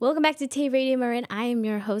Welcome back to Tay Radio Marin. I am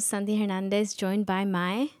your host, Sandy Hernandez, joined by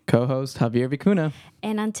my co-host Javier Vicuna.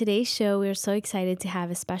 And on today's show, we're so excited to have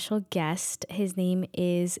a special guest. His name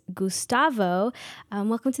is Gustavo.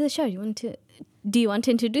 Welcome to the show. Do you want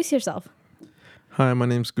to introduce yourself? Hi, my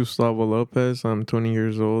name's Gustavo Lopez. I'm 20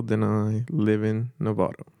 years old and I live in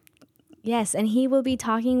Novato. Yes, and he will be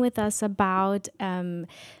talking with us about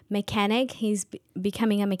mechanic. He's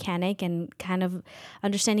becoming a mechanic and kind of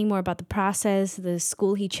understanding more about the process, the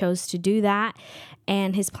school he chose to do that,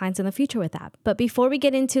 and his plans in the future with that. But before we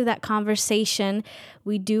get into that conversation,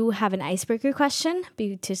 we do have an icebreaker question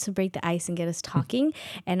just to break the ice and get us talking.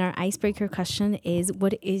 And our icebreaker question is,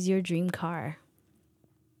 what is your dream car?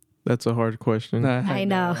 That's a hard question. I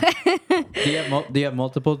know. Do you have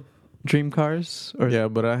multiple dream cars? Or? Yeah,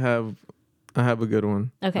 but I have a good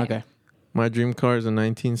one. Okay. My dream car is a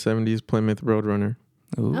 1970s Plymouth Roadrunner.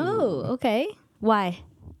 Ooh. Oh, okay. Why?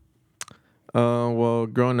 Well,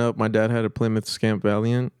 growing up, my dad had a Plymouth Scamp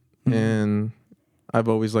Valiant, and I've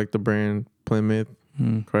always liked the brand Plymouth,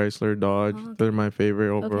 Chrysler, Dodge. Oh, okay. They're my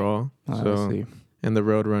favorite overall. Okay. And the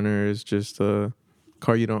Roadrunner is just a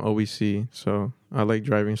car you don't always see. So I like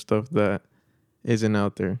driving stuff that isn't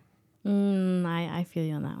out there. I feel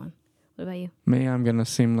you on that one. What about you? Me, I'm gonna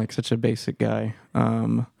seem like such a basic guy.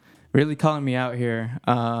 Really calling me out here.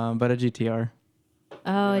 But a GTR.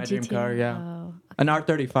 Oh, My a dream GTR. car, yeah. Oh, An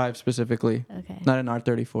R35 specifically. okay. Not an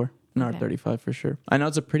R34. An Okay. R35 for sure. I know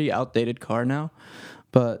it's a pretty outdated car now,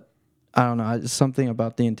 but I don't know. It's something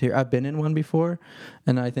about the interior. I've been in one before,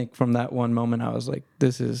 and I think from that one moment, I was like,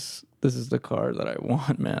 "This is the car that I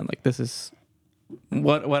want, man. Like this is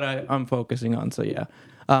what I'm focusing on." So yeah,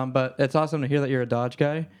 but it's awesome to hear that you're a Dodge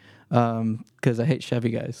guy, because I hate Chevy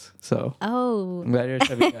guys. So Oh. I'm glad you're a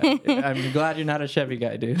Chevy guy. I'm glad you're not a Chevy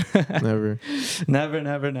guy, dude. Never.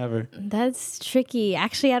 Never. That's tricky.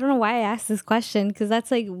 Actually, I don't know why I asked this question because that's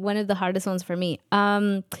like one of the hardest ones for me.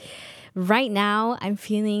 Right now, I'm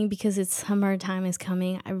feeling because it's summertime is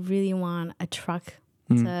coming. I really want a truck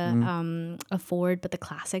to afford, but the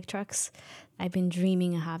classic trucks. I've been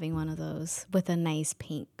dreaming of having one of those with a nice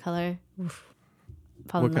paint color. Oof.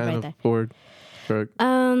 Fall in What love kind right of there. Ford truck?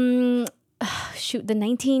 Shoot, the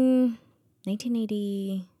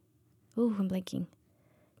 1980. Oh, I'm blanking.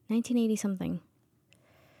 1980 something.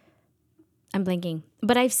 I'm blanking.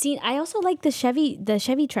 But I also like the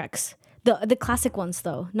Chevy trucks. The classic ones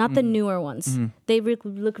though, not the newer ones. They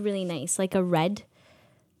look really nice, like a red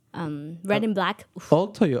and black. Oof.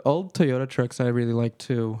 Old Toyota trucks I really like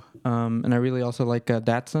too, and I really also like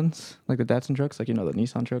Datsuns, like the Datsun trucks, like the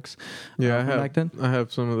Nissan trucks. Yeah, from back then. I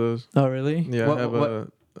have some of those. Oh really? Yeah,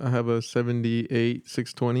 I have a 78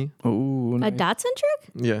 620. Ooh, A nice. Datsun truck?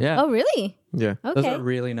 Yeah. Oh, really? Yeah. Those Okay. are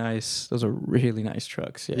really nice. Those are really nice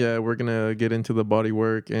trucks. Yeah. Yeah, we're gonna get into the body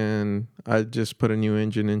work, and I just put a new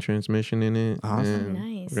engine and transmission in it. Awesome. And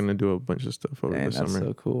Nice. We're gonna do a bunch of stuff over Man, the that's summer.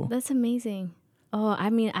 so cool. That's amazing. Oh, I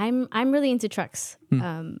mean, I'm really into trucks.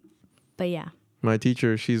 But yeah. My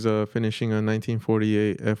teacher, she's finishing a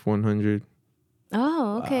 1948 F100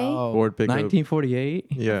 Oh, okay. Wow. Ford pickup. 1948.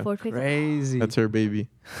 Yeah, Ford pickup. Crazy. that's her baby.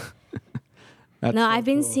 That's No, so I've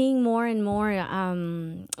been cool. seeing more and more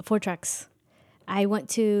Ford trucks.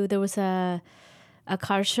 There was a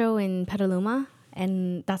car show in Petaluma,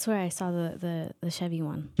 and that's where I saw the Chevy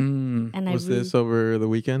one. And Was this over the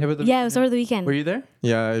weekend? Yeah, it was over the weekend. Were you there?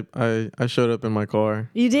 Yeah, I showed up in my car.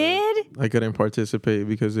 You did? I couldn't participate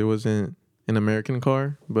because it wasn't an American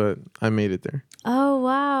car, but I made it there. Oh,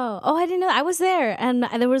 wow. Oh, I didn't know. I was there, and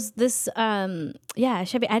there was this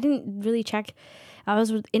Chevy. I didn't really check. I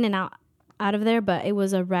was in and out of there, but it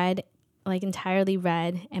was a red, like entirely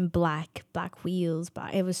red and black wheels.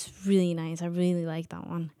 But it was really nice. I really liked that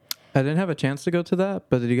one. I didn't have a chance to go to that,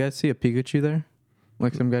 but did you guys see a Pikachu there?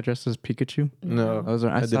 Like some guy dressed as Pikachu? No, I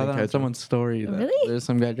saw didn't that on catch someone's story. That Really? There's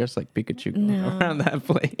some guy dressed like Pikachu going No. around that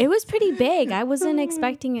place. It was pretty big. I wasn't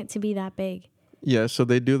expecting it to be that big. Yeah, so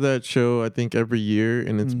they do that show I think every year,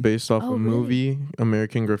 and it's based off Oh, a really? movie,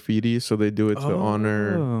 American Graffiti. So they do it to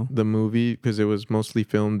honor Oh. the movie because it was mostly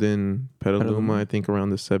filmed in Petaluma, I think around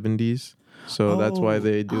the 70s. So that's why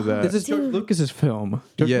they do that. This is George Dude. Lucas's film.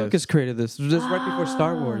 George Yes. Lucas created this. This is right before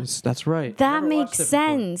Star Wars. That's right. That Never makes watched it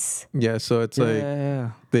before. sense. Yeah, so it's like Yeah.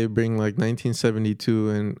 they bring like 1972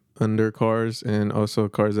 and under cars and also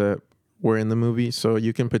cars that were in the movie. So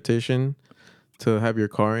you can petition to have your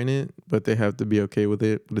car in it, but they have to be okay with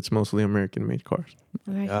it. But it's mostly American made cars.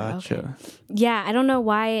 Gotcha. Okay. Yeah, I don't know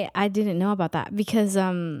why I didn't know about that because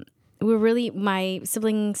my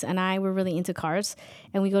siblings and I were really into cars,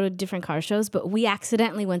 and we go to different car shows, but we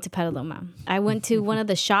accidentally went to Petaluma. I went to one of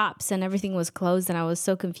the shops and everything was closed, and I was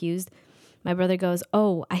so confused. my brother goes,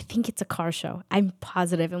 "Oh, I think it's a car show. I'm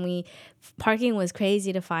positive." And parking was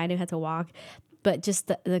crazy to find. We had to walk, but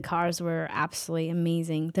just the cars were absolutely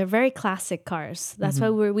amazing. They're very classic cars. That's why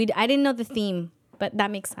I didn't know the theme, but that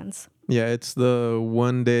makes sense. Yeah, it's the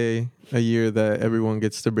one day a year that everyone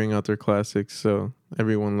gets to bring out their classics, so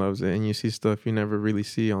everyone loves it. And you see stuff you never really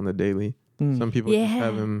see on the daily. Some people just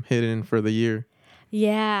have Yeah. them hidden for the year.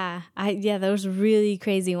 Yeah, those really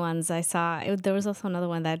crazy ones I saw. There was also another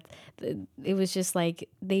one that it was just like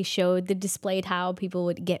they displayed how people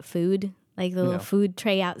would get food, like the little Yeah. food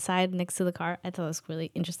tray outside next to the car. I thought it was really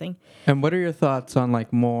interesting. And what are your thoughts on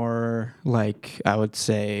like more like I would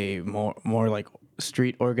say more like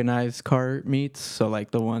street organized car meets? So like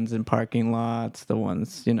the ones in parking lots, the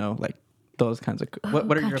ones like those kinds of.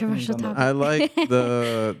 What are your opinions Controversial on those? topic. I like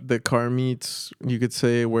the car meets, you could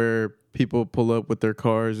say, where people pull up with their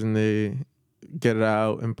cars and they get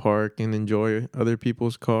out and park and enjoy other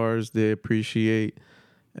people's cars. They appreciate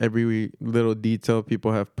every little detail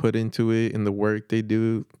people have put into it and the work they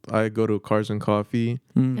do. I go to Cars and Coffee.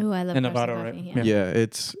 Oh, I love In Cars Novato, and right? Coffee. Yeah. Yeah,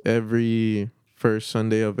 it's every first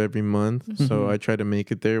Sunday of every month. So I try to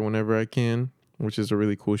make it there whenever I can, which is a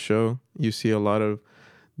really cool show. You see a lot of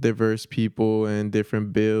diverse people and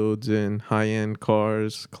different builds and high-end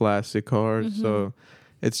cars, classic cars. So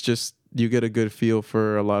it's just, you get a good feel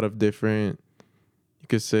for a lot of different, you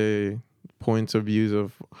could say, points of views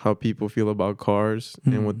of how people feel about cars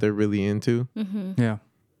and what they're really into. Yeah.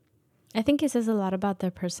 I think it says a lot about their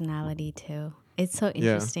personality too. It's so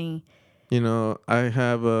Yeah. interesting. I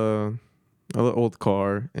have a old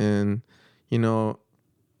car, and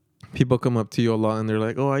people come up to you a lot and they're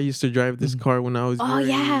like, "Oh, I used to drive this car when I was Oh, your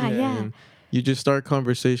yeah, age." yeah. And you just start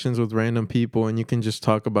conversations with random people and you can just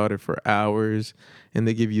talk about it for hours, and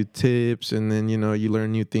they give you tips, and then you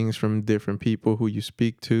learn new things from different people who you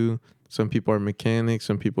speak to. Some people are mechanics,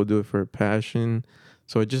 some people do it for a passion.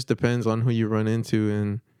 So it just depends on who you run into,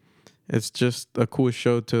 and it's just a cool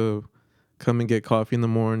show to come and get coffee in the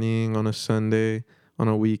morning on a Sunday, on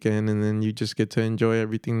a weekend, and then you just get to enjoy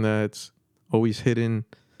everything that's always hidden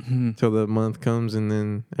till the month comes, and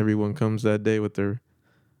then everyone comes that day with their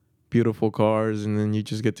beautiful cars, and then you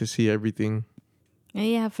just get to see everything.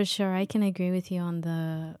 Yeah, for sure. I can agree with you on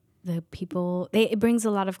the people. It brings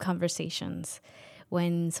a lot of conversations.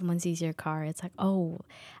 When someone sees your car, it's like, "Oh,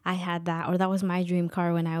 I had that," or "That was my dream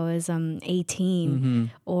car when I was 18."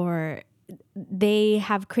 Or they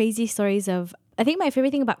have crazy stories of. I think my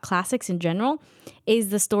favorite thing about classics in general is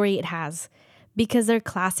the story it has. Because they're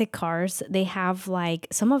classic cars, they have like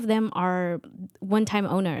some of them are one-time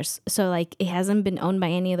owners. So like it hasn't been owned by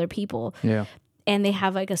any other people. Yeah. And they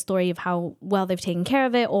have like a story of how well they've taken care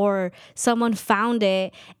of it, or someone found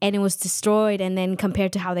it and it was destroyed, and then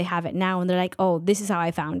compared to how they have it now, and they're like, "Oh, this is how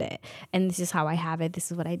I found it, and this is how I have it. This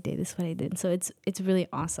is what I did. This is what I did." So it's really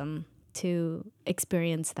awesome to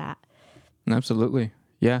experience that. Absolutely.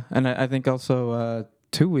 Yeah. And I think also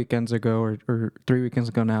 2 weekends ago or 3 weekends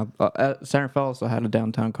ago now, San Rafael also had a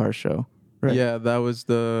downtown car show. Right. Yeah, that was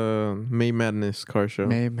the May Madness car show.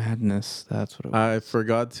 May Madness. That's what it was. I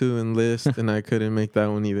forgot to enlist and I couldn't make that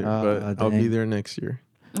one either, but I'll be dang. there next year.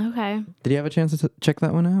 Okay. Did you have a chance to check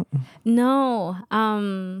that one out? No,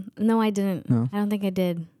 no, I didn't. No? I don't think I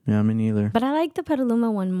did. Yeah, me neither. But I like the Petaluma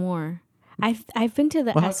one more. I've been to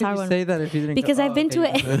the Well, how SR can you one say that if you didn't because go? I've been to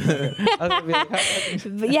it. I was gonna be like, how can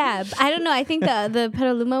you- But yeah, I don't know. I think the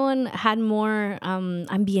Petaluma one had more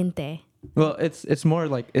ambiente. Well, it's more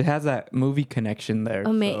like it has that movie connection there.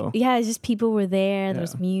 So. Yeah, it's just people were there.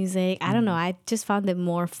 There's Yeah. music. I don't know. I just found it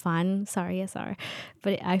more fun. Sorry, SR,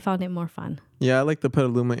 but I found it more fun. Yeah, I like the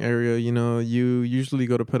Petaluma area. You usually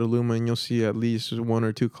go to Petaluma and you'll see at least one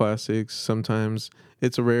or two classics. Sometimes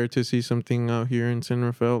it's rare to see something out here in San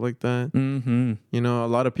Rafael like that. Mm-hmm. A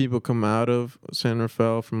lot of people come out of San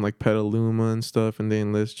Rafael from like Petaluma and stuff, and they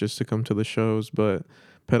enlist just to come to the shows. But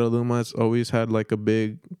Petaluma has always had like a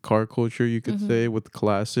big car culture, you could say, with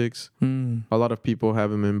classics. Mm. A lot of people have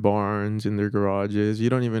them in barns, in their garages. You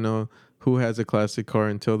don't even know who has a classic car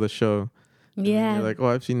until the show. And then Yeah. you're like, "Oh,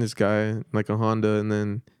 I've seen this guy, like a Honda," and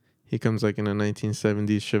then he comes like in a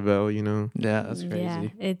 1970s Chevelle, Yeah, that's crazy. Yeah,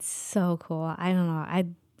 it's so cool. I don't know.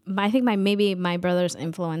 I think maybe my brother's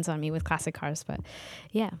influence on me with classic cars, but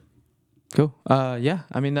yeah. Cool. Yeah.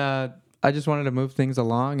 I mean, I just wanted to move things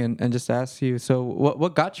along and just ask you. So,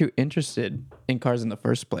 what got you interested in cars in the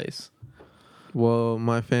first place? Well,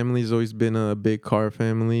 my family's always been a big car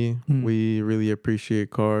family. We really appreciate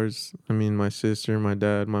cars. I mean, my sister, my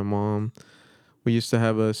dad, my mom. We used to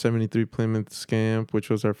have a 73 Plymouth Scamp, which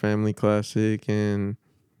was our family classic. And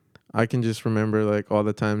I can just remember like all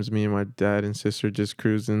the times me and my dad and sister just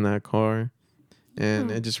cruised in that car.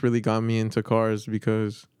 and it just really got me into cars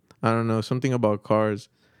because I don't know, something about cars.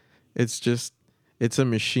 It's just it's a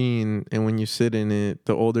machine, and when you sit in it,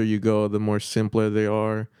 the older you go, the more simpler they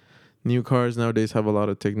are. New cars nowadays have a lot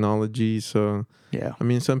of technology, so Yeah. I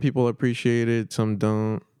mean, some people appreciate it, some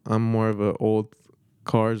don't. I'm more of an old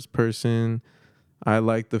cars person. I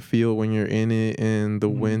like the feel when you're in it and the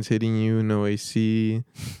wind's hitting you, no AC,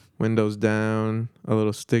 windows down, a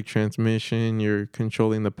little stick transmission, you're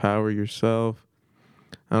controlling the power yourself.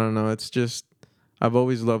 I don't know, it's just I've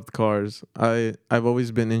always loved cars. I've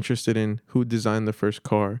always been interested in who designed the first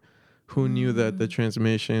car. Who knew that the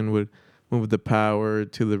transmission would move the power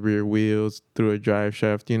to the rear wheels through a drive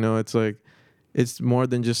shaft? You know, it's like it's more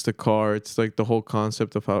than just a car. It's like the whole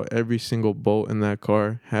concept of how every single bolt in that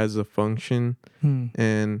car has a function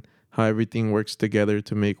and how everything works together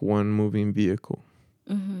to make one moving vehicle.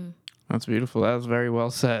 That's beautiful. That was very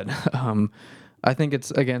well said. I think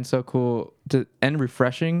it's again so cool to and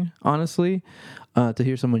refreshing, honestly, to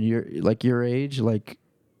hear someone your age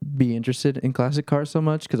be interested in classic cars so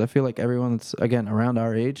much, because I feel like everyone that's again around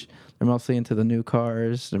our age, they're mostly into the new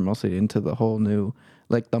cars. They're mostly into the whole new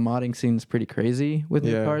the modding scene's pretty crazy with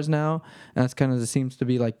new cars now, and that's kind of seems to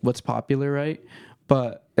be like what's popular, right?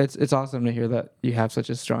 But it's awesome to hear that you have such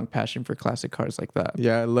a strong passion for classic cars like that.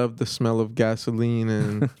 Yeah, I love the smell of gasoline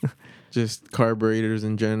and just carburetors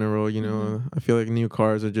in general. You know, I feel like new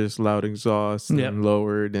cars are just loud exhaust and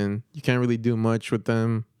lowered, and you can't really do much with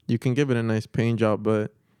them. You can give it a nice paint job,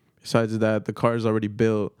 but besides that, the car is already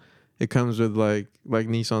built. It comes with like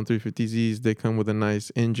Nissan 350Zs. They come with a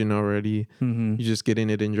nice engine already. You just get in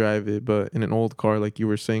it and drive it. But in an old car, like you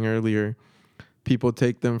were saying earlier, people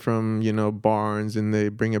take them from, you know, barns and they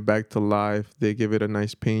bring it back to life. They give it a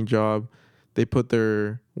nice paint job. They put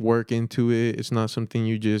their work into it. It's not something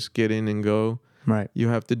you just get in and go. Right. You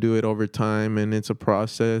have to do it over time, and it's a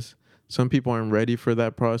process. Some people aren't ready for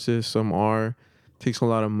that process. Some are. It takes a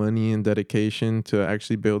lot of money and dedication to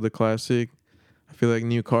actually build a classic. I feel like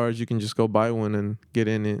new cars, you can just go buy one and get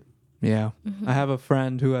in it. Yeah. I have a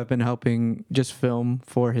friend who I've been helping just film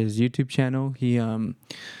for his YouTube channel. He owns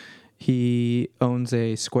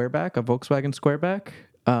a Squareback, a Volkswagen Squareback,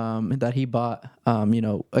 that he bought,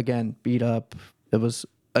 again, beat up. It was,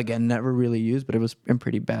 again, never really used, but it was in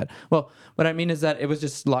pretty bad. Well, what I mean is that it was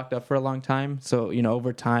just locked up for a long time. So, you know,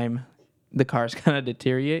 over time, the cars kind of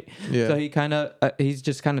deteriorate. Yeah. So he's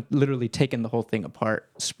just kind of literally taken the whole thing apart,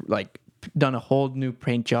 done a whole new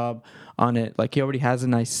paint job on it. Like, he already has a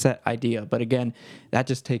nice set idea, but again, that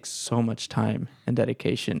just takes so much time and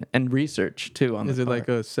dedication and research too. Is it like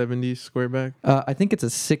a 70s Squareback? I think it's a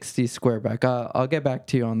 60 Squareback. I'll get back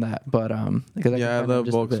to you on that, but yeah, I love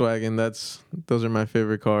Volkswagen. Those are my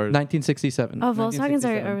favorite cars. 1967. Oh, Volkswagens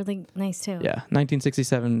are really nice too. Yeah,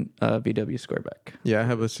 1967 VW Squareback. Yeah, I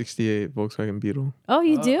have a 68 Volkswagen Beetle. Oh,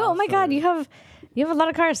 you do? Oh my God, you have a lot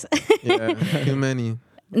of cars. Yeah, too many.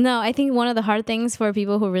 No, I think one of the hard things for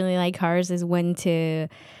people who really like cars is when to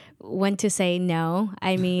say no.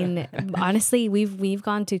 I mean, honestly, we've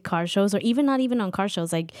gone to car shows, or even not even on car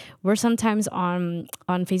shows. Like, we're sometimes on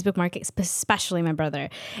Facebook Market, especially my brother,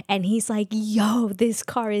 and he's like, "Yo, this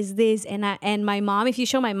car is this," and my mom. If you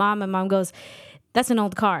show my mom goes, "That's an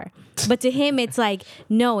old car," but to him, it's like,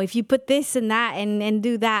 "No, if you put this and that and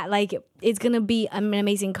do that, like, it's gonna be an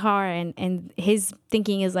amazing car." And his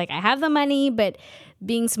thinking is like, "I have the money, but."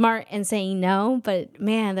 Being smart and saying no, but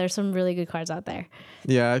man, there's some really good cars out there.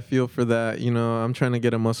 Yeah, I feel for that. You know, I'm trying to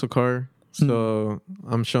get a muscle car, so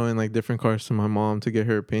I'm showing like different cars to my mom to get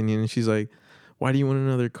her opinion, and she's like, "Why do you want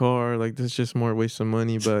another car? Like, this is just more waste of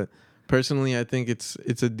money." But personally, I think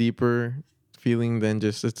it's a deeper feeling than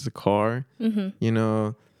just it's a car. You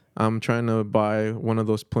know, I'm trying to buy one of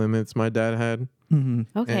those Plymouths my dad had.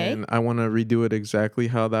 Okay. And I want to redo it exactly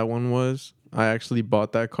how that one was. I actually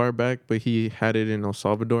bought that car back, but he had it in El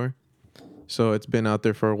Salvador. So it's been out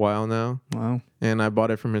there for a while now. Wow. And I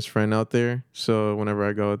bought it from his friend out there. So whenever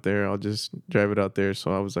I go out there, I'll just drive it out there.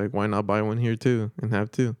 So I was like, why not buy one here too and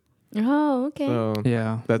have two? Oh, okay. So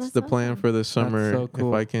Yeah. that's the plan for this summer. so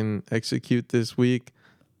cool. If I can execute this week,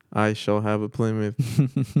 I shall have a Plymouth.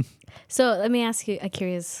 So let me ask you a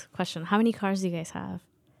curious question. How many cars do you guys have?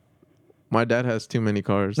 My dad has too many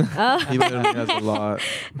cars. He literally has a lot.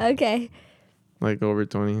 Okay. Like over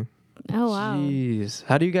 20. Oh, wow. Jeez.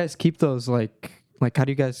 How do you guys keep those how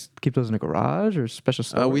do you guys keep those in a garage or special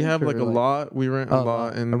storage? We have like a lot. We rent a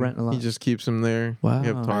lot, and rent a lot. he just keeps them there. Wow. We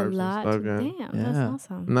have A tarps lot. and stuff. Yeah. Damn, that's Yeah.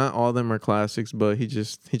 awesome. Not all of them are classics, but he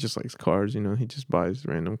just likes cars. You know, he just buys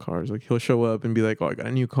random cars. Like, he'll show up and be like, "Oh, I got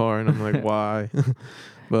a new car," and I'm like, "Why?"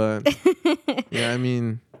 But yeah, I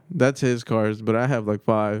mean, that's his cars, but I have like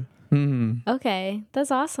 5. Okay,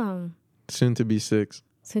 that's awesome. Soon to be 6.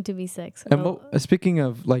 Soon to be 6. And speaking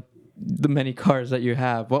of like the many cars that you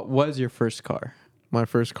have, what was your first car? My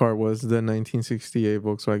first car was the 1968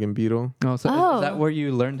 Volkswagen Beetle. Oh, so is that where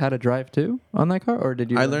you learned how to drive too on that car, or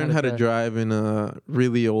did you? I learned how to drive in a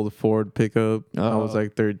really old Ford pickup. I was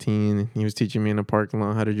like 13. He was teaching me in a parking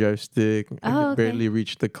lot how to drive stick. I could barely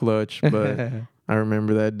reach the clutch, but I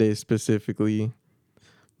remember that day specifically.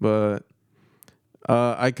 But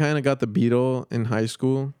I kind of got the Beetle in high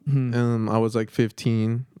school. I was like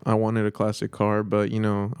 15. I wanted a classic car, but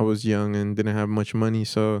I was young and didn't have much money,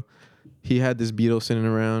 so he had this Beetle sitting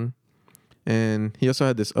around, and he also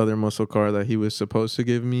had this other muscle car that he was supposed to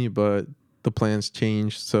give me, but the plans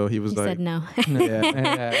changed, so he was said no.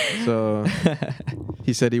 So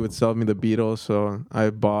he said he would sell me the Beetle, so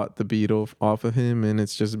I bought the Beetle off of him, and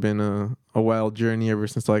it's just been a wild journey ever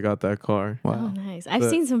since I got that car. Wow. Oh, nice. I've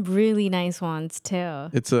seen some really nice ones too.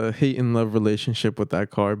 It's a hate and love relationship with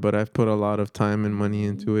that car, but I've put a lot of time and money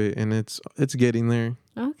into it, and it's getting there.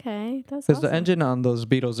 Okay, that's because awesome. the engine on those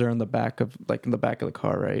Beetles are in the back of the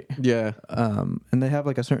car, right? Yeah. And they have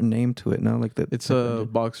like a certain name to it, no? Like it's a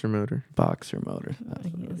boxer motor. Boxer motor.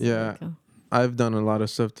 Yeah. I've done a lot of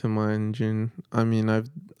stuff to my engine. I mean,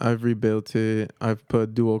 I've rebuilt it. I've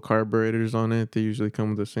put dual carburetors on it. They usually come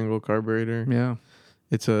with a single carburetor. Yeah.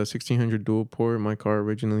 It's a 1600 dual port. My car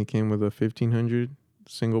originally came with a 1500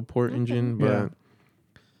 single port engine, but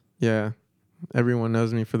yeah, everyone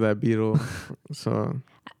knows me for that Beetle. So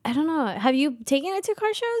I don't know. Have you taken it to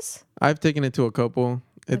car shows? I've taken it to a couple.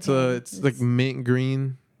 It's like mint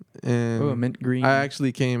green. And mint green. I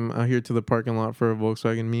actually came out here to the parking lot for a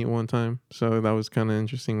Volkswagen meet one time, so that was kind of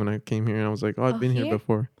interesting when I came here, and I was like, I've been here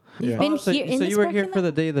before. You've been here in so this you were here for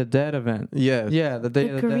the Day of the Dead event? Yeah. Yeah, the Day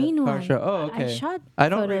of the green Dead one. car show. Oh, okay. I shot I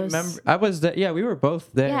don't photos. remember. I was there. Yeah, we were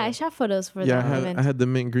both there. Yeah, I shot photos for that event. I had the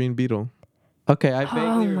mint green Beetle. Okay, I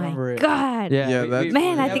vaguely remember it. Oh my God. Yeah,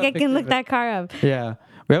 man, I think I can look that car up. Yeah.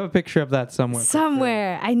 We have a picture of that somewhere.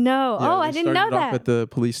 Somewhere. I know. Yeah, I didn't know started off that. at the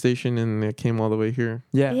police station, and it came all the way here.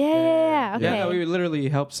 Yeah. Yeah. Okay. Yeah, we literally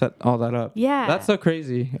helped set all that up. Yeah. That's so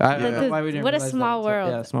crazy. I don't know why we didn't What a realize small that.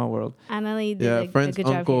 world. Yeah, small world. Annalie did a friend's good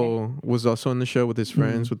job uncle here. was also in the show with his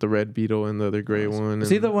friends with the red Beetle and the other gray one. Is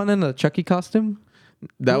he the one in the Chucky costume?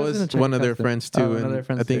 That Who was in was the one of Chucky their costume? friends too. Oh, And another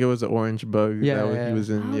friends I think too. it was the orange bug Yeah, that yeah, he was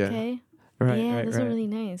in. Yeah. Okay. Right. Those are really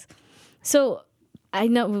nice. So I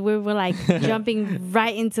know we're like jumping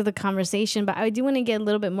right into the conversation, but I do want to get a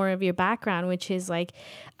little bit more of your background, which is like,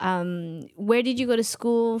 where did you go to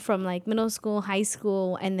school from, like middle school, high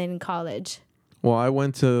school, and then college? Well, I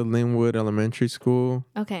went to Linwood Elementary School.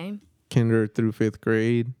 Okay. Kinder through 5th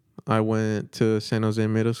grade. I went to San Jose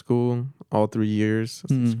Middle School all 3 years,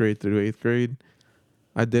 6th grade through 8th grade.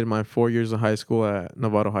 I did my 4 years of high school at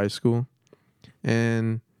Novato High School.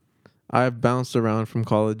 And I've bounced around from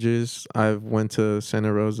colleges. I went to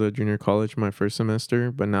Santa Rosa Junior College my first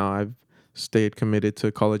semester, but now I've stayed committed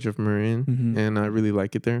to College of Marin, and I really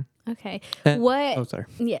like it there. Okay. Oh, sorry.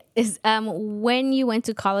 Yeah. When you went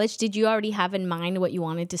to college, did you already have in mind what you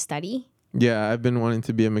wanted to study? Yeah, I've been wanting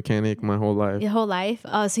to be a mechanic my whole life. Your whole life?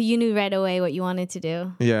 Oh, so you knew right away what you wanted to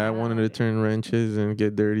do? Yeah, I wanted to turn wrenches and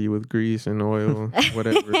get dirty with grease and oil,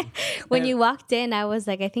 whatever. When you walked in, I was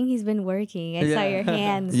like, I think he's been working. I saw your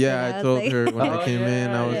hands. Yeah, I told her when I came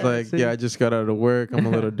in, I was like, I just got out of work. I'm a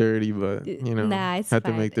little dirty, but it's had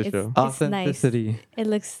fine. to make the show. Authenticity.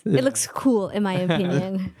 Nice. It looks cool in my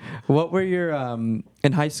opinion. What were your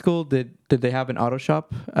in high school? Did they have an auto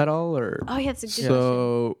shop at all, or? Oh, yeah, it's a good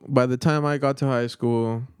So by the time I got to high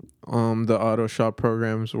school, the auto shop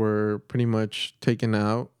programs were pretty much taken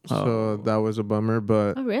out. So that was a bummer.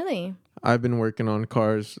 But Oh, really? I've been working on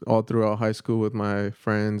cars all throughout high school with my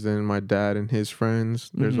friends and my dad and his friends.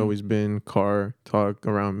 There's always been car talk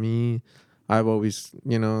around me. I've always,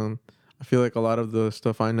 I feel like a lot of the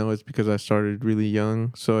stuff I know is because I started really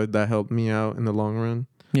young. So that helped me out in the long run.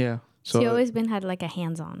 Yeah. So you always had like a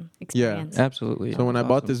hands-on experience. Yeah, absolutely. So when I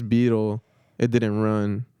bought this Beetle, it didn't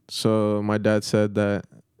run. So my dad said that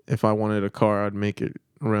if I wanted a car, I'd make it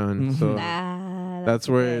run. So that's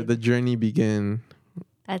where the journey began.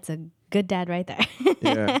 That's a good dad right there.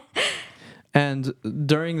 Yeah. And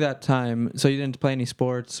during that time, so you didn't play any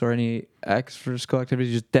sports or any extra school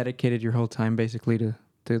activities, you just dedicated your whole time basically to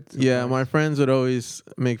yeah, my friends would always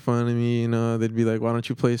make fun of me, they'd be like, why don't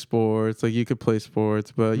you play sports? Like, you could play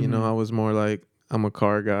sports, but, I was more like, I'm a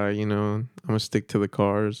car guy, I'm going to stick to the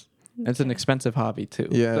cars. It's an expensive hobby too.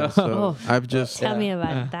 Yeah, so I've just Tell me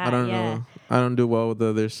about that. I don't know. I don't do well with the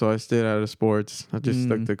others, so I stayed out of sports. I just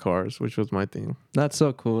stuck Mm. to cars, which was my thing. That's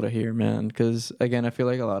so cool to hear, man. Because again, I feel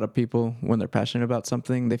like a lot of people, when they're passionate about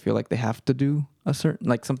something, they feel like they have to do a certain,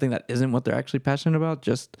 like something that isn't what they're actually passionate about,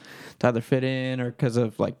 just to either fit in or because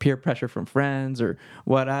of like peer pressure from friends or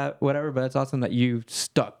whatever. But it's awesome that you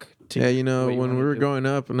stuck to. Yeah, you know, what you when we wanna were do. growing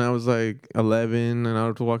up and I was like 11 and I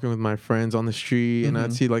was walking with my friends on the street and I'd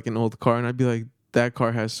Mhm. see like an old car and I'd be like, that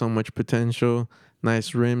car has so much potential.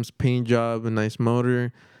 Nice rims, paint job, a nice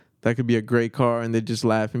motor. That could be a great car. And they'd just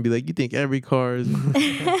laugh and be like, you think every car is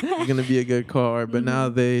going to be a good car? But now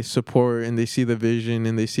they support and they see the vision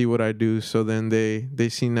and they see what I do. So then they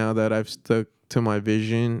see now that I've stuck to my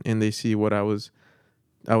vision and they see what I was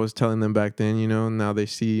telling them back then, you know. Now they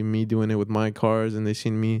see me doing it with my cars and they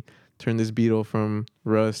see me turn this Beetle from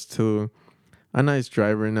rust to a nice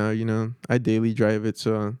driver now, you know. I daily drive it,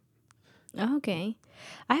 so Okay.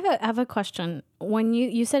 I have a question. When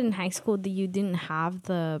you said in high school that you didn't have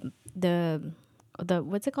the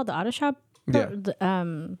what's it called, the auto shop yeah.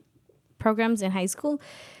 programs in high school.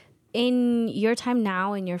 In your time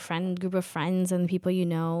now, in your friend group of friends and the people you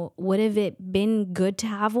know, would have it been good to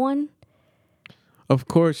have one? Of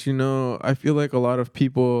course, you know, I feel like a lot of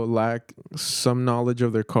people lack some knowledge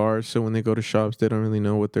of their cars, so when they go to shops, they don't really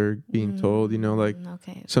know what they're being told, you know, like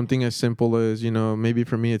Okay. something as simple as, you know, maybe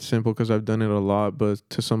for me it's simple because I've done it a lot, but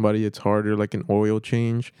to somebody it's harder, like an oil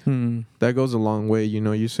change. Hmm. That goes a long way, you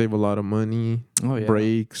know, you save a lot of money, Oh yeah.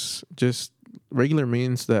 brakes, just regular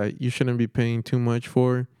maintenance that you shouldn't be paying too much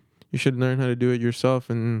for. You should learn how to do it yourself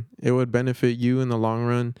and it would benefit you in the long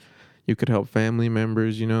run. You could help family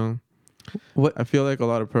members, you know. What? I feel like a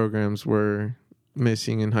lot of programs were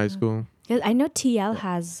missing in high school. 'Cause I know TL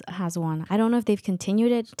has one. I don't know if they've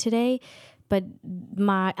continued it today, but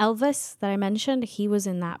my Elvis that I mentioned, he was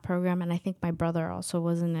in that program, and I think my brother also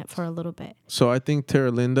was in it for a little bit. So I think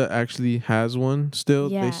Terra Linda actually has one still.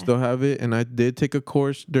 Yeah. They still have it. And I did take a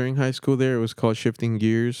course during high school there. It was called Shifting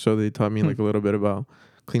Gears. So they taught me like a little bit about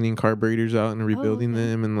cleaning carburetors out and rebuilding okay.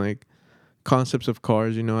 them and like concepts of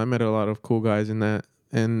cars. You know, I met a lot of cool guys in that.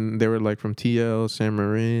 And they were like from TL, San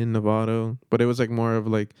Marin, Novato. But it was like more of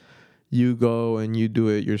like you go and you do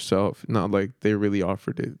it yourself. Not like they really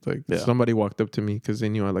offered it. Like Yeah. somebody walked up to me because they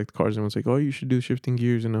knew I liked cars and was like, oh, you should do Shifting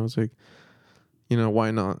Gears. And I was like, you know,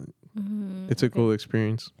 why not? It's a cool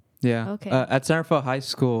experience. Yeah. Okay. At Centerville High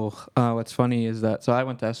School, what's funny is that, so I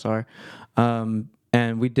went to SR,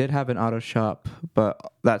 and we did have an auto shop, but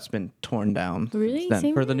that's been torn down. Really? Then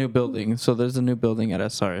Same for the here? new building. So there's a new building at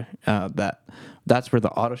SR that's where the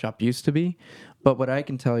auto shop used to be. But what I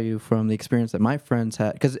can tell you from the experience that my friends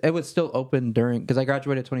had, because it was still open because I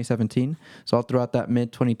graduated 2017. So all throughout that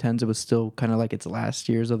mid 2010s, it was still kind of like its last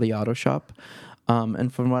years of the auto shop.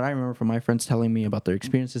 And from what I remember from my friends telling me about their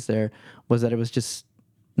experiences there was that it was just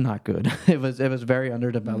not good. It was very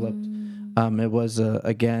underdeveloped. It was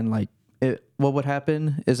again like what would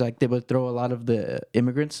happen is like they would throw a lot of the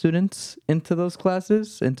immigrant students into those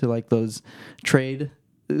classes, into like those trade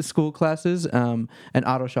school classes, and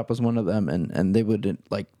auto shop was one of them, and they would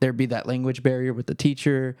like there'd be that language barrier with the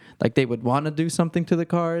teacher, like they would want to do something to the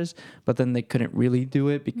cars but then they couldn't really do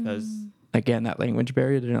it because again that language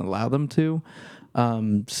barrier didn't allow them to.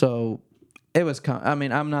 So it was I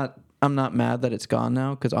mean I'm not mad that it's gone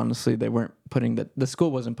now because honestly they weren't putting the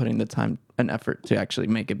school wasn't putting the time and effort to actually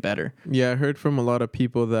make it better. Yeah, I heard from a lot of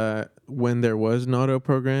people that when there was an auto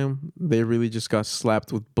program, they really just got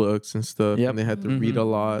slapped with books and stuff. Yep. And they had to read a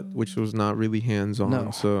lot, which was not really hands-on.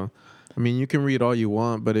 No. So, I mean, you can read all you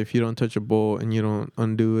want, but if you don't touch a bolt and you don't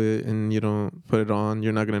undo it and you don't put it on,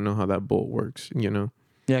 you're not going to know how that bolt works, you know?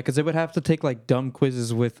 Yeah, because they would have to take like dumb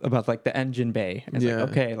quizzes about like the engine bay. It's Yeah. like,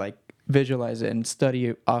 okay, like visualize it and study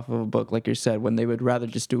it off of a book, like you said, when they would rather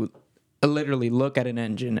just do literally look at an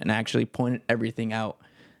engine and actually point everything out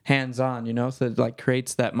hands on, you know, so it like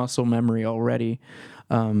creates that muscle memory already.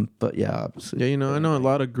 But yeah, obviously. Yeah, you know, I know a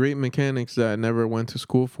lot of great mechanics that never went to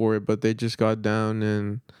school for it, but they just got down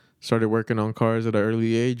and started working on cars at an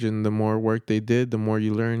early age. And the more work they did, the more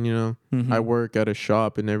you learn, you know. I work at a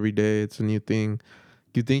shop and every day it's a new thing.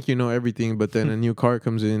 You think you know everything, but then a new car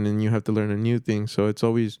comes in and you have to learn a new thing. So it's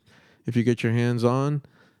always, if you get your hands on,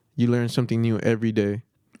 you learn something new every day.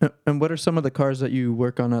 And what are some of the cars that you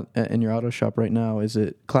work on in your auto shop right now? Is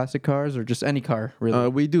it classic cars or just any car, really?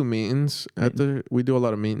 We do maintenance we do a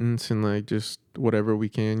lot of maintenance and like just whatever we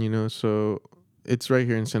can, you know. So it's right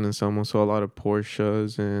here in San Anselmo, so a lot of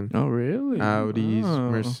Porsches and Oh, really? Audis, Oh.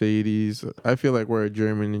 Mercedes. I feel like we're a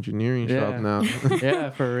German engineering shop now. Yeah,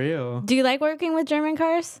 for real. Do you like working with German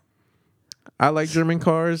cars? I like German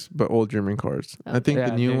cars, but old German cars. I think Yeah,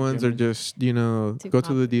 the I new think ones are German- just, you know, Too go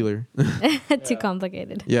to the dealer. Too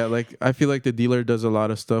complicated. Yeah, like I feel like the dealer does a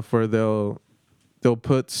lot of stuff where they'll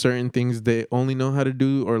put certain things they only know how to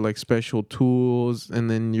do, or like special tools,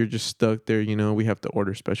 and then you're just stuck there. You know, we have to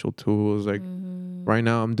order special tools. Like right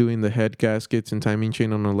now, I'm doing the head gaskets and timing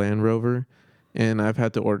chain on a Land Rover, and I've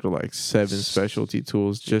had to order like 7 specialty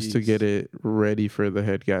tools just to Jeez. get it ready for the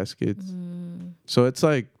head gaskets. Mm. So it's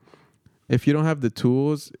like, if you don't have the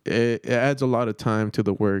tools, it adds a lot of time to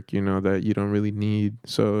the work, you know, that you don't really need.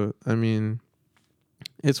 So I mean,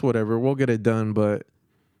 it's whatever. We'll get it done, but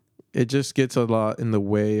it just gets a lot in the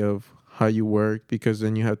way of how you work, because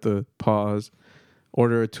then you have to pause,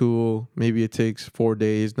 order a tool. Maybe it takes 4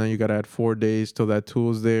 days. Now you got to add 4 days till that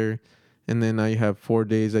tool's there. And then now you have 4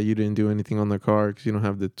 days that you didn't do anything on the car because you don't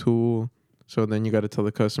have the tool. So then you got to tell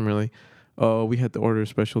the customer, like, oh, we had to order a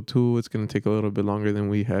special tool. It's going to take a little bit longer than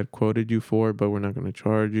we had quoted you for, but we're not going to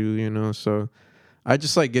charge you, you know? So I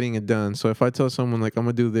just like getting it done. So if I tell someone, like, I'm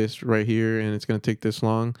going to do this right here and it's going to take this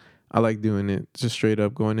long, I like doing it just straight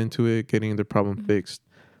up, going into it, getting the problem fixed.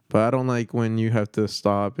 But I don't like when you have to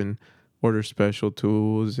stop and order special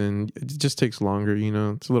tools, and it just takes longer, you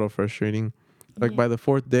know? It's a little frustrating. Like by the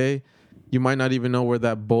 4th day, you might not even know where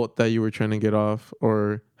that bolt that you were trying to get off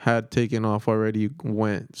or had taken off already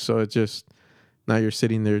went. So it just, now you're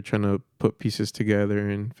sitting there trying to put pieces together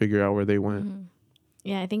and figure out where they went.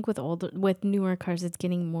 Yeah, I think with newer cars, it's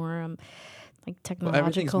getting more like Well,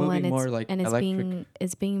 everything's technological, moving and more like electric.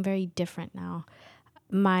 it's being very different now.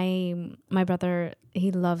 My brother,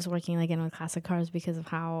 he loves working like in with classic cars because of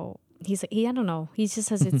how he I don't know, he just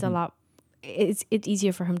says it's a lot, it's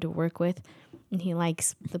easier for him to work with, and he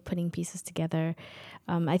likes the putting pieces together.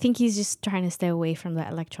 I think he's just trying to stay away from the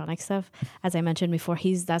electronic stuff. As I mentioned before,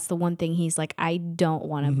 that's the one thing he's like, I don't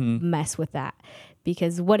want to mess with that,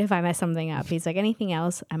 because what if I mess something up? He's like, anything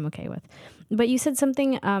else I'm okay with. But you said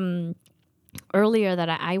something earlier that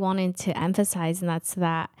I wanted to emphasize, and that's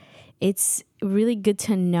that it's really good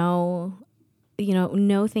to know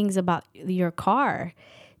things about your car,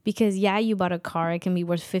 because you bought a car, it can be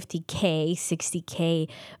worth 50K, 60K,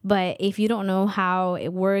 but if you don't know how it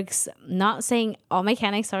works, not saying all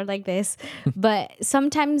mechanics are like this, but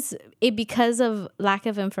sometimes because of lack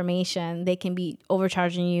of information, they can be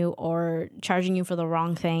overcharging you or charging you for the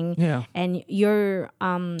wrong thing. Yeah. And your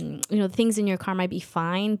things in your car might be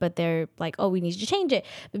fine, but they're like, oh, we need to change it.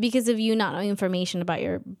 But because of you not knowing information about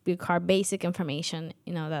your car, basic information,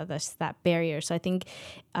 that's that barrier. So I think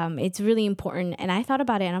it's really important. And I thought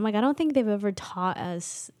about it, and I'm like, I don't think they've ever taught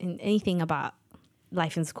us anything about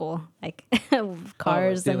life in school, like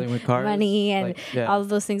cars and dealing with cars, money and like, all of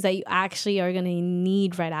those things that you actually are going to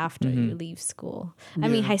need right after you leave school. I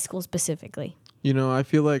mean, high school specifically. You know, I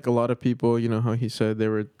feel like a lot of people, you know how he said they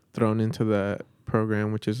were thrown into that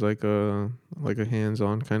program, which is like a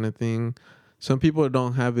hands-on kind of thing. Some people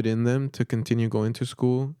don't have it in them to continue going to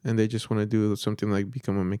school, and they just want to do something like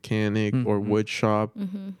become a mechanic or wood shop,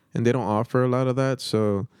 and they don't offer a lot of that.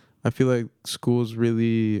 So I feel like school's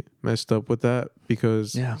really messed up with that,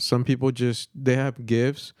 because some people they have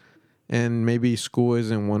gifts, and maybe school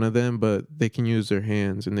isn't one of them, but they can use their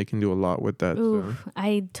hands and they can do a lot with that. Ooh, So.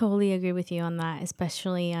 I totally agree with you on that,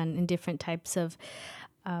 especially in different types of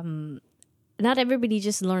not everybody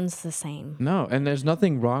just learns the same. No, and there's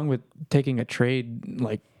nothing wrong with taking a trade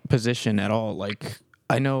like position at all. Like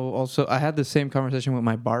I know also I had the same conversation with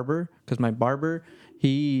my barber, because my barber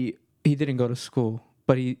he didn't go to school,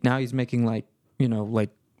 but he's making like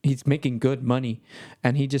he's making good money,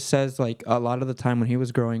 and he just says like a lot of the time when he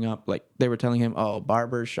was growing up, like they were telling him, oh,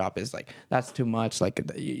 barber shop is like that's too much, like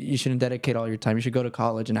you shouldn't dedicate all your time, you should go to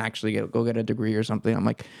college and actually go get a degree or something. I'm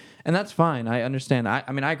like, and that's fine, I understand.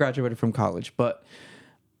 I mean I graduated from college, but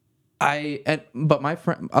my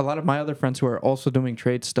friend, a lot of my other friends who are also doing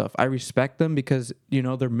trade stuff, I respect them because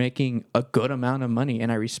they're making a good amount of money,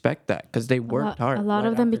 and I respect that because they worked hard. A lot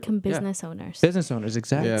of them become business owners. Business owners,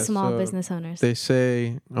 exactly. Yeah, Small so business owners. They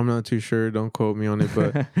say, I'm not too sure, don't quote me on it,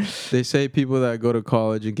 but they say people that go to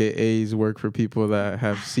college and get A's work for people that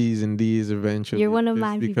have C's and D's eventually. You're one of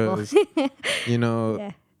my people.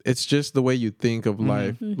 Yeah. It's just the way you think of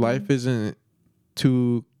life. Life isn't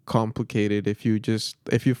too complicated. If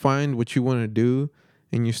you find what you want to do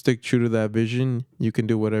and you stick true to that vision, you can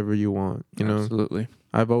do whatever you want. Absolutely.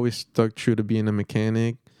 I've always stuck true to being a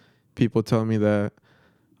mechanic. People tell me that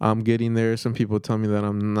I'm getting there. Some people tell me that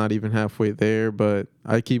I'm not even halfway there, but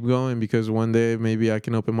I keep going because one day maybe I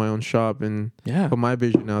can open my own shop and put my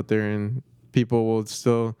vision out there, and people will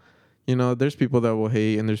still, there's people that will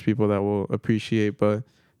hate and there's people that will appreciate, but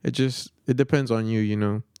it depends on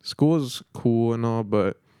you. School is cool and all,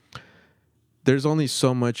 but there's only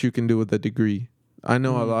so much you can do with a degree. I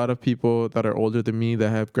know a lot of people that are older than me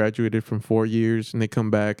that have graduated from 4 years and they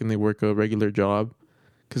come back and they work a regular job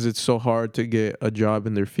because it's so hard to get a job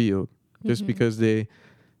in their field. Just because to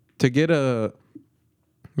get a,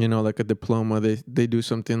 like a diploma, they do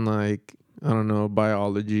something like, I don't know,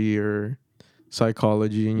 biology or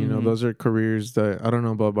psychology. And, those are careers that, I don't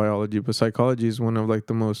know about biology, but psychology is one of like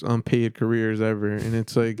the most unpaid careers ever. And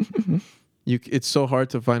it's like, it's so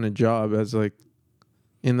hard to find a job as like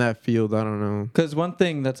in that field. I don't know. Because one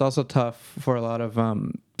thing that's also tough for a lot of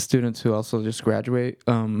students who also just graduate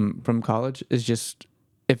from college is just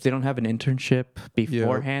if they don't have an internship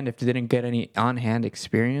beforehand, if they didn't get any on-hand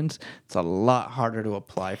experience, it's a lot harder to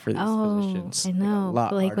apply for these positions. I know.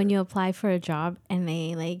 Like when harder. you apply for a job and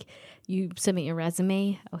they like you submit your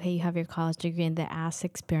resume, okay, you have your college degree and they ask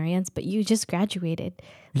experience, but you just graduated.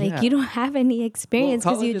 Like you don't have any experience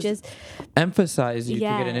because you just emphasize you to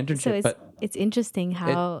get an internship. So it's interesting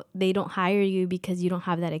how they don't hire you because you don't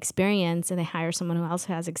have that experience, and they hire someone who else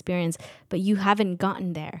has experience, but you haven't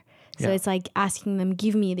gotten there. So it's like asking them,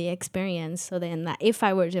 give me the experience. So then that if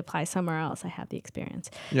I were to apply somewhere else, I have the experience.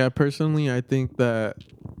 Yeah, personally, I think that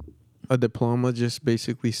a diploma just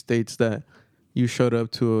basically states that you showed up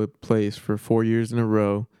to a place for 4 years in a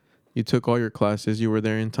row. You took all your classes. You were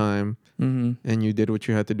there in time. And you did what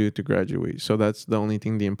you had to do to graduate. So that's the only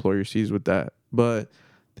thing the employer sees with that. But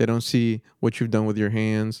they don't see what you've done with your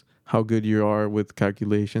hands, how good you are with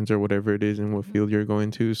calculations or whatever it is and what field you're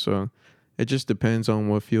going to. So it just depends on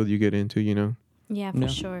what field you get into, Yeah, for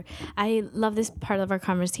sure. I love this part of our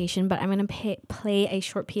conversation, but I'm going to play a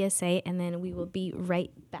short PSA and then we will be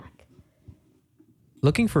right back.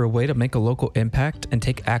 Looking for a way to make a local impact and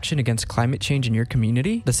take action against climate change in your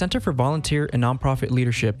community? The Center for Volunteer and Nonprofit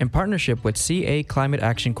Leadership, in partnership with CA Climate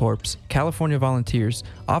Action Corps, California Volunteers,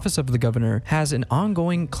 Office of the Governor, has an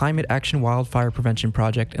ongoing climate action wildfire prevention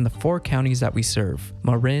project in the 4 counties that we serve: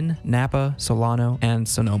 Marin, Napa, Solano, and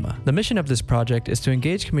Sonoma. The mission of this project is to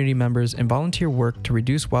engage community members in volunteer work to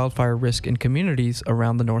reduce wildfire risk in communities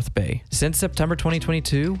around the North Bay. Since September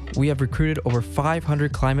 2022, we have recruited over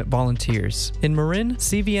 500 climate volunteers. In Marin,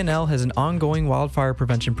 CVNL has an ongoing wildfire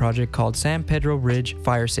prevention project called San Pedro Ridge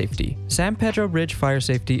Fire Safety. San Pedro Ridge Fire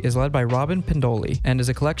Safety is led by Robin Pendoli and is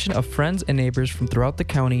a collection of friends and neighbors from throughout the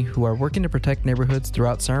county who are working to protect neighborhoods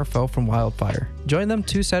throughout San Rafael from wildfire. Join them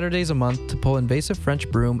 2 Saturdays a month to pull invasive French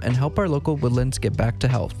broom and help our local woodlands get back to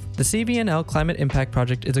health. The CVNL Climate Impact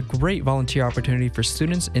Project is a great volunteer opportunity for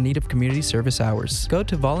students in need of community service hours. Go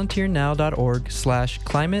to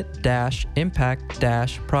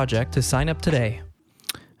volunteernow.org/climate-impact-project to sign up today.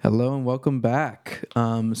 Hello and welcome back.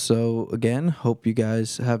 So again, hope you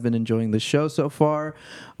guys have been enjoying the show so far.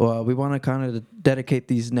 Well, we want to kind of dedicate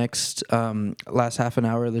these next last half an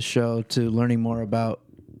hour of the show to learning more about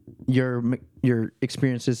your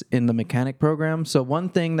experiences in the mechanic program. So one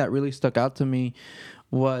thing that really stuck out to me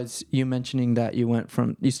was you mentioning that you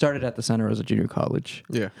started at the Santa Rosa Junior College.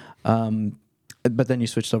 Yeah. But then you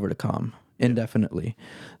switched over to comm indefinitely.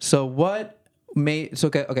 So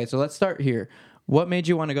so let's start here. What made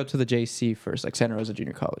you want to go to the JC first, like Santa Rosa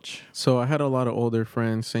Junior College? So I had a lot of older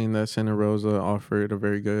friends saying that Santa Rosa offered a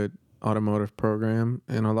very good automotive program,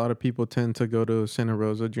 and a lot of people tend to go to Santa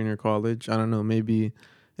Rosa Junior College. I don't know, maybe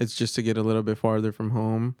it's just to get a little bit farther from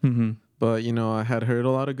home. Mm-hmm. But, I had heard a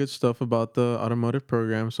lot of good stuff about the automotive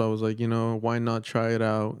program, so I was like, why not try it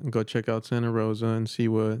out and go check out Santa Rosa and see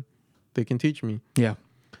what they can teach me. Yeah.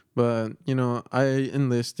 But, I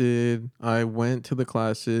enlisted, I went to the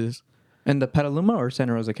classes. And the Petaluma or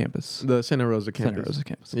Santa Rosa campus? The Santa Rosa campus. Santa Rosa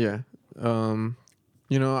campus. Yeah.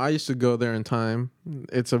 I used to go there in time.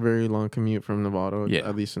 It's a very long commute from Novato,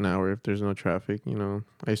 at least an hour if there's no traffic. I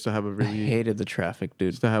used to have I hated the traffic, dude.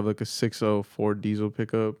 Used to have like a 604 diesel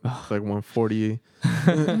pickup, like 140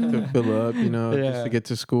 to fill up, just to get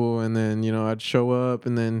to school. And then, I'd show up,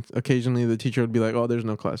 and then occasionally the teacher would be like, "Oh, there's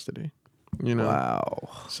no class today." Wow.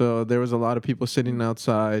 So there was a lot of people sitting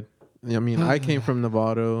outside. I mean, I came from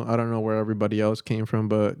Novato. I don't know where everybody else came from,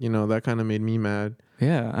 but, that kind of made me mad.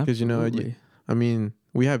 Yeah, because,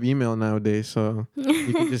 we have email nowadays, so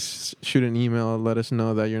you can just shoot an email, let us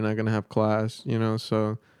know that you're not going to have class,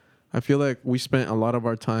 So I feel like we spent a lot of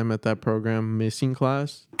our time at that program missing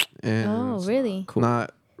class and really?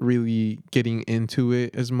 Not really getting into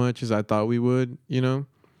it as much as I thought we would,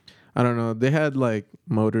 I don't know. They had like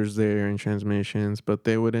motors there and transmissions, but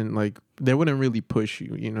they wouldn't really push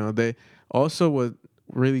you, They also, what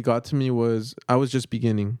really got to me was I was just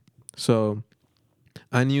beginning. So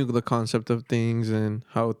I knew the concept of things and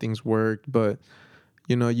how things worked, but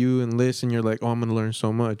you enlist and you're like, "Oh, I'm going to learn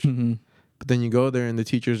so much." Mm-hmm. But then you go there and the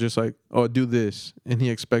teacher's just like, oh, do this. And he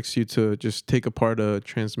expects you to just take apart a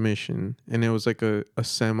transmission. And it was like a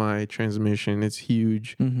semi transmission. It's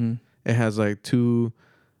huge. Mm-hmm. It has like 2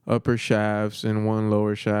 upper shafts and 1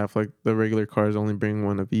 lower shaft. Like the regular cars only bring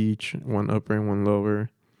 1 of each, 1 upper and 1 lower.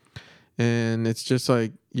 And it's just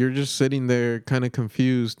like, you're just sitting there kind of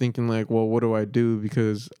confused, thinking like, well, what do I do?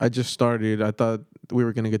 Because I just started. I thought we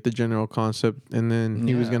were going to get the general concept, and then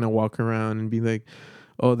he was going to walk around and be like,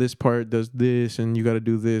 oh, this part does this, and you got to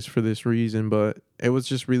do this for this reason. But it was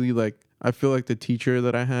just really like, I feel like the teacher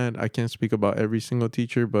that I had, I can't speak about every single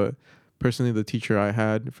teacher, but personally the teacher I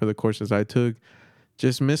had for the courses I took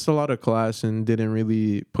just missed a lot of class and didn't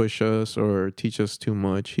really push us or teach us too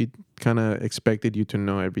much. He kind of expected you to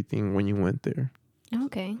know everything when you went there.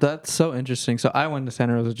 Okay. That's so interesting. So I went to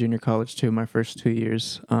Santa Rosa Junior College too, my first 2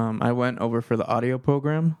 years. I went over for the audio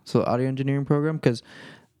program, so the audio engineering program, because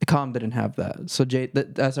the comm didn't have that. So the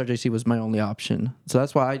SRJC was my only option. So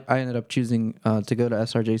that's why I ended up choosing to go to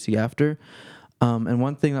SRJC after. And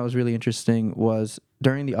one thing that was really interesting was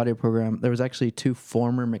during the audio program, there was actually 2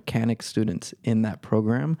 former mechanic students in that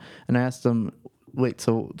program. And I asked them, wait,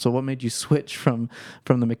 so what made you switch from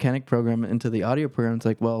the mechanic program into the audio program? It's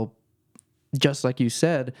like, well, just like you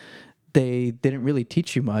said, they didn't really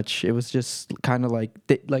teach you much. It was just kind of like,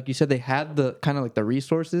 like you said, they had the kind of like the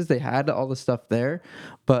resources, they had all the stuff there,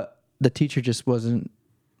 but the teacher just wasn't,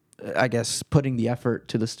 I guess, putting the effort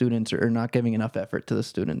to the students or not giving enough effort to the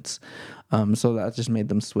students. So that just made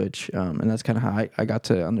them switch. And that's kind of how I got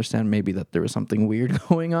to understand maybe that there was something weird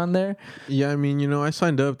going on there. Yeah, I mean, I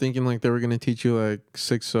signed up thinking like they were going to teach you like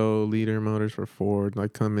 6.0 liter motors for Ford,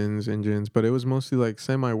 like Cummins engines, but it was mostly like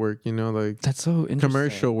semi work, like That's so interesting.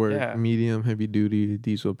 commercial work, Yeah. medium, heavy duty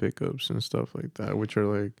diesel pickups and stuff like that, which are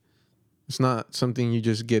like, it's not something you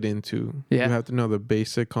just get into. Yeah. You have to know the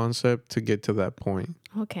basic concept to get to that point.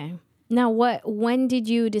 Okay. Now, when did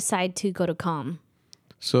you decide to go to comm?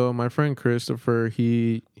 So my friend Christopher,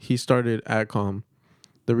 he started at comm.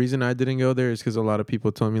 The reason I didn't go there is because a lot of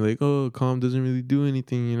people told me like, oh, comm doesn't really do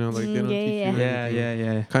anything, like they don't teach you anything.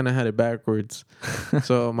 Yeah. Kind of had it backwards.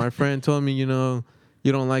 So my friend told me, you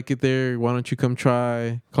don't like it there. Why don't you come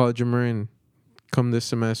try College of Marin? Come this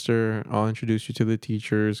semester. I'll introduce you to the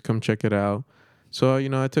teachers. Come check it out. So,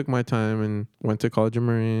 I took my time and went to College of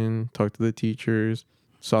Marin, talked to the teachers,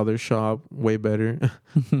 saw their shop, way better.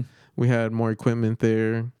 We had more equipment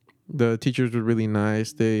there. The teachers were really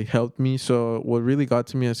nice. They helped me. So what really got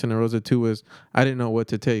to me at Santa Rosa too was I didn't know what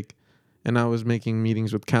to take. And I was making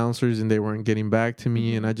meetings with counselors and they weren't getting back to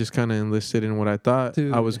me. And I just kind of enlisted in what I thought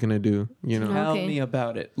I was going to do, Tell Okay. me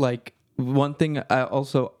about it. Like, one thing I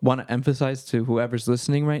also want to emphasize to whoever's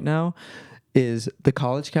listening right now is the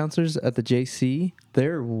college counselors at the JC,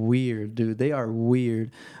 they're weird, dude. They are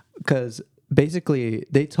weird because basically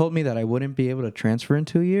they told me that I wouldn't be able to transfer in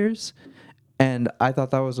 2 years. And I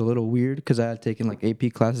thought that was a little weird because I had taken like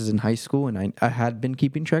AP classes in high school and I had been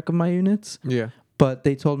keeping track of my units. Yeah. But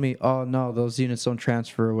they told me, oh, no, those units don't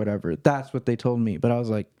transfer or whatever. That's what they told me. But I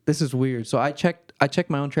was like, this is weird. So I checked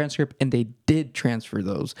my own transcript and they did transfer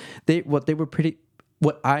those.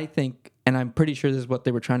 What I think, and I'm pretty sure this is what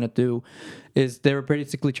they were trying to do, is they were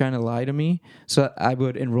basically trying to lie to me so that I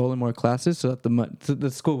would enroll in more classes so that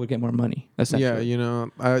the school would get more money, essentially. Yeah,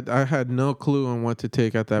 I had no clue on what to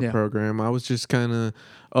take at that program. I was just kind of,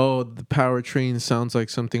 the powertrain sounds like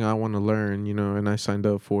something I want to learn, and I signed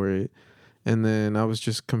up for it. And then I was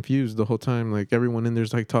just confused the whole time. Like everyone in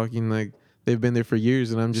there's like talking like they've been there for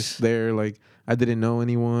years, and I'm just there like I didn't know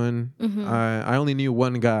anyone. Mm-hmm. I only knew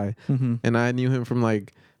one guy, Mm-hmm. and I knew him from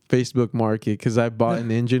like Facebook Market because I bought an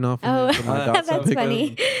engine off of him. For my that's Datsun pickup.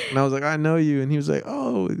 funny. And I was like, I know you, and he was like,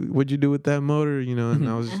 oh, what'd you do with that motor? And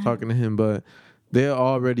I was just talking to him, but they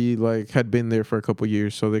already like had been there for a couple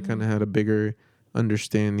years, so they kind of had a bigger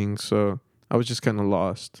understanding. So I was just kind of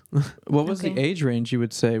lost. What was the Okay. age range, you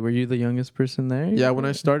would say? Were you the youngest person there? Yeah, when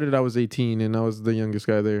I started, I was 18, and I was the youngest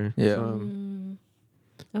guy there. Yeah. So, Mm.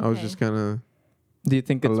 I was Okay. just kind of Do you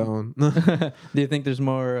think it's alone. Do you think there's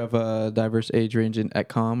more of a diverse age range at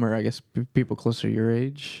comm, or I guess people closer to your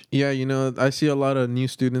age? Yeah, I see a lot of new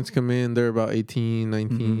students come in. They're about 18,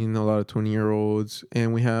 19, a lot of 20-year-olds.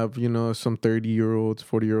 And we have, some 30-year-olds,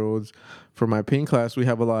 40-year-olds. For my paint class, we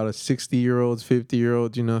have a lot of 60-year-olds,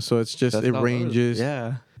 50-year-olds, so it's just, it ranges.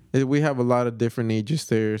 Yeah. We have a lot of different ages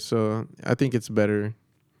there. So I think it's better.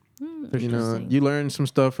 Interesting. You learn some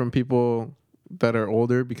stuff from people that are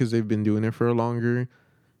older because they've been doing it for longer.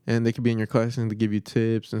 And they could be in your class and they give you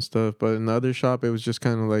tips and stuff. But in the other shop, it was just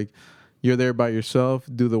kind of like, you're there by yourself,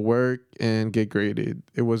 do the work, and get graded.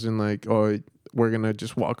 It wasn't like, oh, we're going to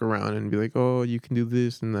just walk around and be like, oh, you can do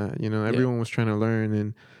this and that. Everyone was trying to learn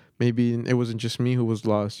and maybe it wasn't just me who was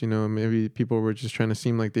lost. Maybe people were just trying to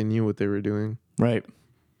seem like they knew what they were doing. Right.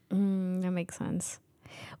 That makes sense.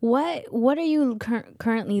 What are you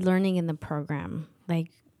currently learning in the program?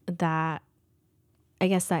 Like that, I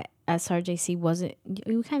guess that SRJC wasn't.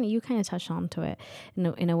 You kind of touched on to it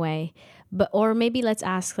in a way, but or maybe let's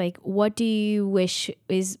ask like, what do you wish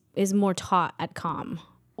is more taught at COM,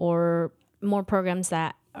 or more programs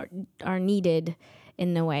that are needed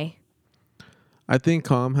in a way? I think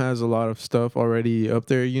COM has a lot of stuff already up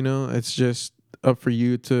there. It's just up for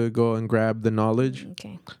you to go and grab the knowledge.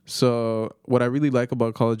 Okay. So what I really like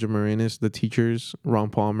about College of Marin is the teachers, Ron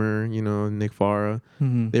Palmer, Nick Farah.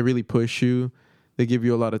 They really push you. They give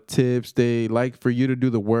you a lot of tips. They like for you to do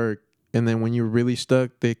the work, and then when you're really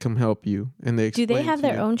stuck, they come help you and they Do explain. they have to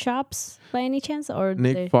their you. own shops by any chance, or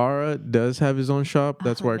Nick Farah does have his own shop.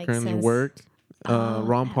 That's where I makes currently sense. work.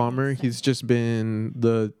 Ron that Palmer, makes he's sense. just been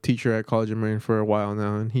the teacher at College of Marin for a while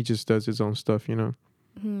now, and he just does his own stuff.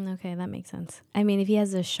 Okay, that makes sense. I mean, if he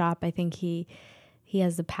has a shop, I think he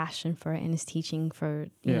has the passion for it and is teaching for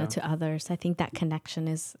you know to others. I think that connection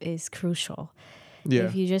is crucial. Yeah.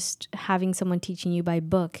 If you just having someone teaching you by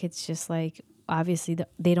book, it's just like obviously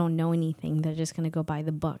they don't know anything. They're just gonna go by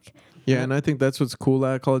the book. Yeah, and I think that's what's cool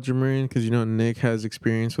at College of Marin because Nick has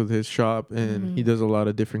experience with his shop and he does a lot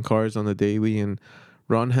of different cars on the daily. And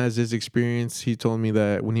Ron has his experience. He told me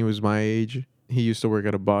that when he was my age, he used to work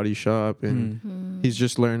at a body shop and he's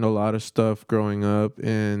just learned a lot of stuff growing up.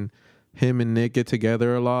 And him and Nick get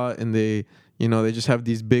together a lot and they just have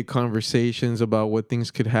these big conversations about what things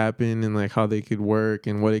could happen and like how they could work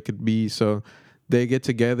and what it could be. So they get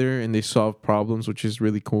together and they solve problems, which is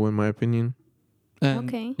really cool in my opinion. And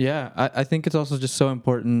Okay. Yeah, I think it's also just so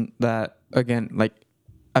important that, again, like,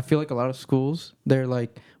 I feel like a lot of schools, they're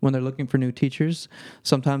like, when they're looking for new teachers,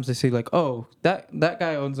 sometimes they say like, oh, that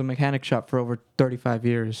guy owns a mechanic shop for over 35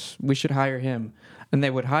 years. We should hire him. And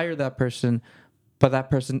they would hire that person, but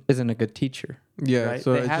that person isn't a good teacher. Yeah, Right?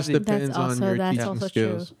 so They it have just the- depends on your teaching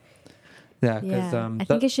skills. Yeah, because Yeah, I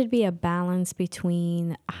think it should be a balance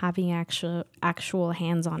between having actual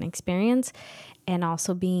hands-on experience and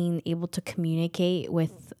also being able to communicate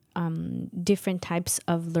with different types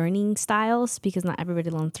of learning styles, because not everybody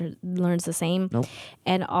learns the same. Nope.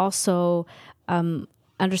 And also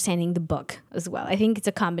understanding the book as well. I think it's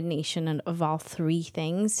a combination of all three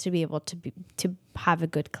things to be able to have a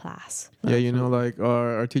good class. Yeah, like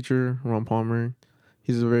our teacher, Ron Palmer,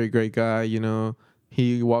 he's a very great guy,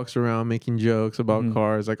 He walks around making jokes about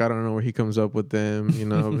cars. Like, I don't know where he comes up with them,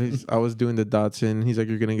 I was doing the Datsun. He's like,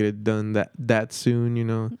 you're going to get it done that soon,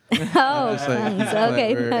 Oh, Just like, he's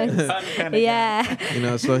okay, clever. nice.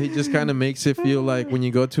 Yeah. So he just kind of makes it feel like when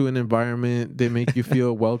you go to an environment, they make you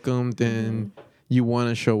feel welcomed and you want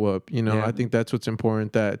to show up. Yeah. I think that's what's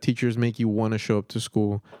important, that teachers make you want to show up to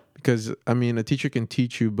school. Because, I mean, a teacher can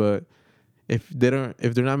teach you, but if they're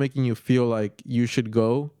not making you feel like you should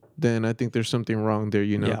go, then I think there's something wrong there,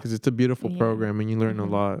 because it's a beautiful program and you learn a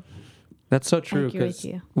lot. That's so true, agree with because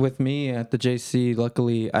you. with me at the JC,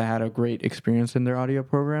 luckily I had a great experience in their audio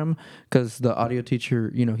program because the audio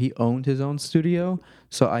teacher, he owned his own studio,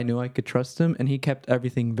 so I knew I could trust him, and he kept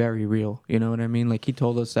everything very real. You know what I mean? Like, he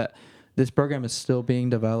told us that this program is still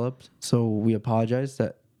being developed, so we apologize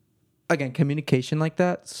that. Again, communication like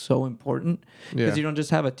that, so important, because you don't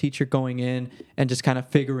just have a teacher going in and just kind of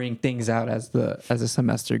figuring things out as the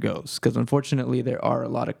semester goes. Because unfortunately, there are a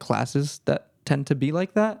lot of classes that tend to be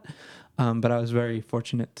like that. But I was very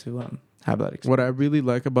fortunate to have that experience. What I really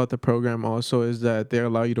like about the program also is that they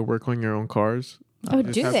allow you to work on your own cars. Oh,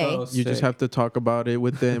 do they? You just have to talk about it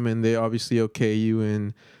with them, and they obviously okay you.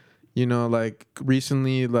 And like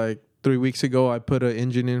recently, like 3 weeks ago, I put an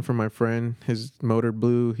engine in for my friend. His motor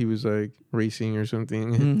blew. He was like racing or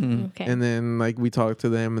something. Okay. And then like we talked to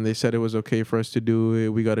them and they said it was okay for us to do it.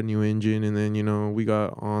 We got a new engine and then, we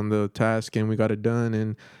got on the task and we got it done.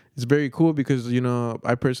 And it's very cool because,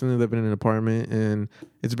 I personally live in an apartment and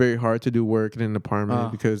it's very hard to do work in an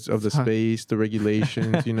apartment because of the space, the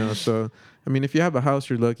regulations, So, I mean, if you have a house,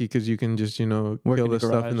 you're lucky because you can just, kill the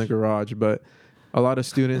stuff in the garage. But a lot of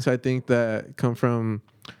students, I think, that come from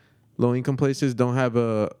low-income places don't have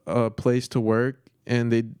a place to work,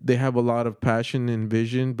 and they have a lot of passion and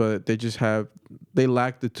vision, but they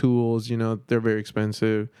lack the tools. They're very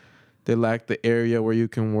expensive. They lack the area where you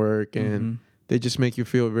can work, and they just make you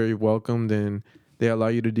feel very welcomed, and they allow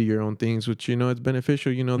you to do your own things, which it's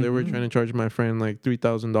beneficial. They were trying to charge my friend like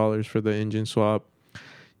 $3,000 for the engine swap.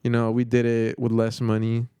 We did it with less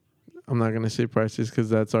money. I'm not going to say prices because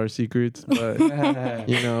that's our secrets, but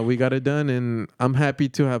we got it done, and I'm happy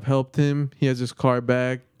to have helped him. He has his car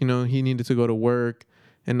back. He needed to go to work,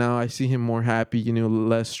 And now I see him more happy, you know,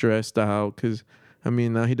 less stressed out. Because, I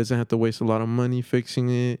mean, now he doesn't have to waste a lot of money fixing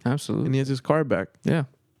it. Absolutely. And he has his car back. Yeah.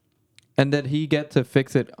 And did he get to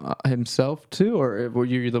fix it himself too, or were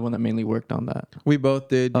you the one that mainly worked on that? We both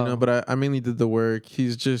did, you Oh. know, but I mainly did the work.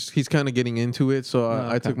 He's kind of getting into it. So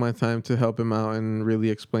I okay. took my time to help him out and really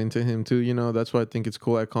explain to him too. You know, that's why I think it's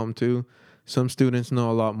cool at Com too. Some students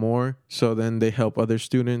know a lot more, so then they help other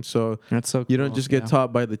students. So That's so you don't cool, just get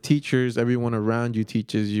taught by the teachers. Everyone around you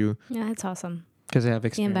teaches you. Yeah, that's awesome. because they have The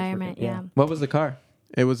experience. environment, working. yeah. What was the car?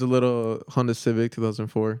 It was a little Honda Civic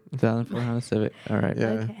 2004. 2004 Civic. All right. Yeah.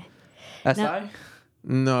 Okay. SI.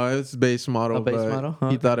 No, it's base model. A base but model? He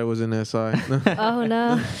Okay. thought it was an SI. Oh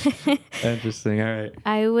no. Interesting. All right.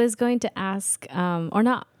 I was going to ask, or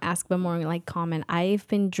not ask, but more like comment. I've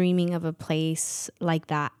been dreaming of a place like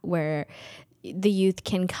that where the youth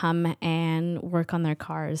can come and work on their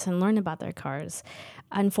cars and learn about their cars.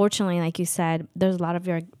 Unfortunately, like you said, there's a lot of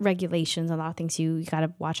regulations, a lot of things you got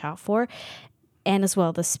to watch out for. And as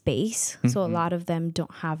well the space. So a lot of them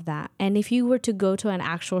don't have that. And if you were to go to an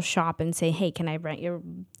actual shop and say, hey, can I rent your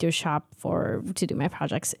shop to do my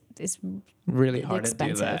projects, it's Really hard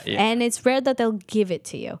expensive. to do that. Yeah. And it's rare that they'll give it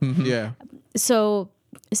to you. Yeah. So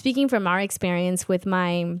speaking from our experience with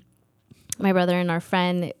my brother and our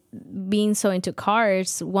friend being so into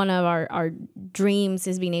cars, one of our dreams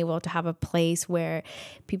is being able to have a place where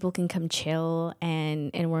people can come chill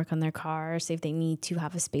and work on their cars. If they need to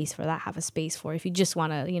have a space for that, have a space for. If you just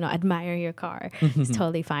want to, admire your car, it's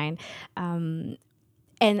totally fine. And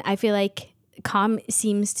I feel like Com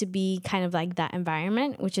seems to be kind of like that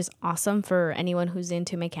environment, which is awesome for anyone who's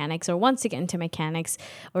into mechanics or wants to get into mechanics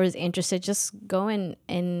or is interested. Just go and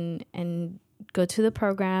go to the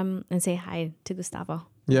program and say hi to Gustavo.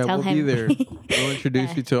 Yeah, Tell we'll him. be there. We'll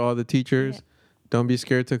introduce you to all the teachers. Yeah. Don't be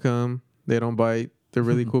scared to come. They don't bite. They're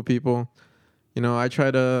really cool people. You know, I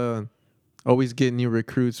try to always get new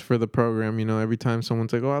recruits for the program. You know, every time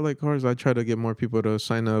someone's like, oh, I like cars, I try to get more people to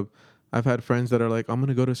sign up. I've had friends that are like, I'm going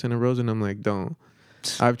to go to Santa Rosa. And I'm like, don't.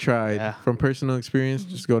 I've tried. Yeah. From personal experience,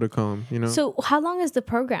 just go to Com, you know. So how long is the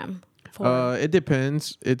program for? It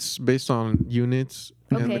depends. It's based on units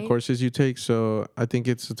and the Okay. courses you take. So I think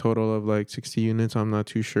it's a total of like 60 units. I'm not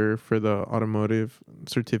too sure for the automotive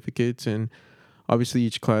certificates. And obviously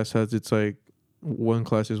each class has its like one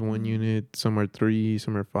class is 1 unit, some are 3,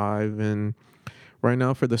 some are 5. And right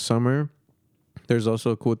now for the summer, there's also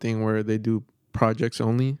a cool thing where they do projects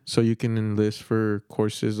only, so you can enlist for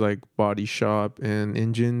courses like body shop and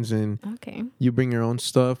engines, and Okay. you bring your own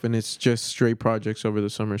stuff, and it's just straight projects over the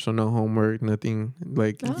summer. So no homework, nothing.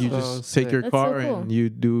 Like you Oh. just So take your sick. That's so car cool. and you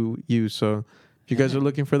do you. So if you guys are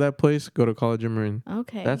looking for that place, go to College of Marin.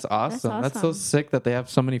 Okay. That's awesome. That's so awesome. sick that they have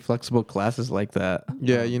so many flexible classes like that.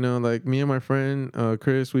 Yeah, you know, like me and my friend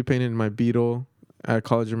Chris, we painted my Beetle at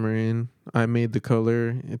College of Marin. I made the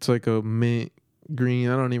color. It's like a mint green.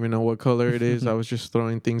 I don't even know what color it is. I was just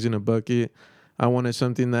throwing things in a bucket. I wanted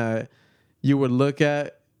something that you would look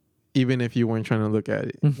at even if you weren't trying to look at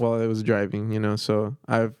it while I was driving, you know. So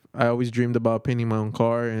I always dreamed about painting my own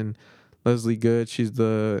car. And Leslie Good, she's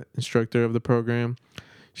the instructor of the program.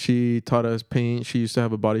 She taught us paint. She used to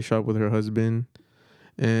have a body shop with her husband,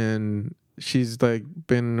 and she's like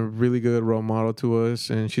been a really good role model to us,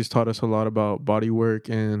 and she's taught us a lot about body work,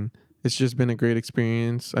 and it's just been a great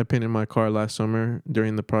experience. I painted my car last summer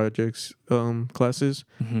during the projects classes.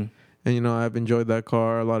 Mm-hmm. And, you know, I've enjoyed that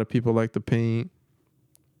car. A lot of people like the paint.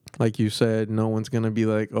 Like you said, no one's going to be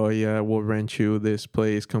like, oh, yeah, we'll rent you this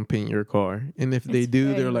place. Come paint your car. And if they It's do,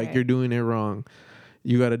 very they're like, rare. you're doing it wrong.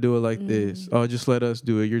 You got to do it like this. Oh, just let us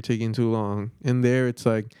do it. You're taking too long. And there it's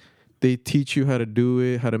like they teach you how to do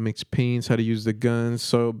it, how to mix paints, how to use the guns.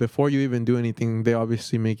 So before you even do anything, they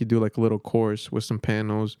obviously make you do like a little course with some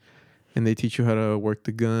panels. And they teach you how to work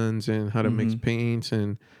the guns and how to mix paints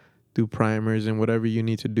and do primers and whatever you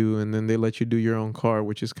need to do. And then they let you do your own car,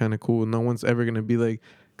 which is kind of cool. No one's ever going to be like,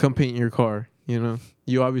 come paint your car, you know.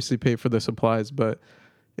 You obviously pay for the supplies, but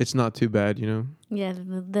it's not too bad, you know. Yeah,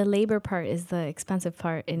 the labor part is the expensive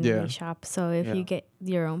part in Yeah. any shop. So if Yeah. you get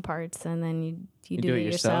your own parts and then you do it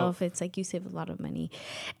yourself. yourself, it's like you save a lot of money.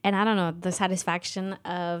 And I don't know, the satisfaction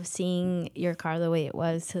of seeing your car the way it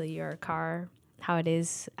was to your car, how it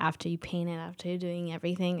is after you paint it, after you're doing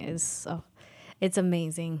everything is it's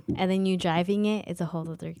amazing. And then you driving it, it's a whole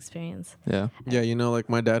other experience. Yeah. Yeah, you know, like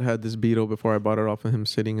my dad had this Beetle before I bought it off of him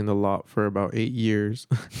sitting in the lot for about 8 years.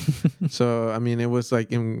 So, I mean, it was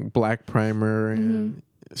like in black primer and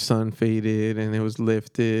sun faded, and it was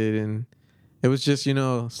lifted, and it was just, you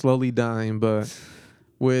know, slowly dying. But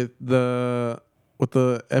with the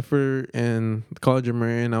effort and College of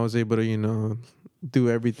Marin, I was able to, you know, do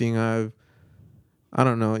everything I've I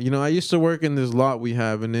don't know. I used to work in this lot we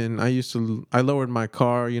have, and then I lowered my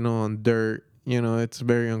car, on dirt. It's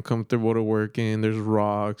very uncomfortable to work in. There's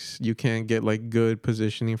rocks. You can't get like good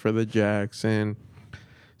positioning for the jacks, and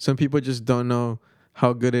some people just don't know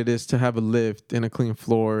how good it is to have a lift and a clean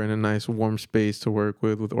floor and a nice warm space to work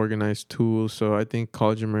with organized tools. So I think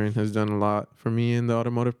College of Marin has done a lot for me in the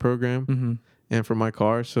automotive program Mm-hmm. and for my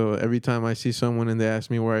car. So every time I see someone and they ask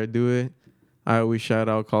me where I do it, I always shout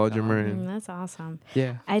out College of Marin. That's awesome.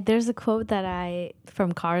 Yeah. There's a quote that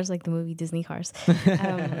from Cars, like the movie Disney Cars,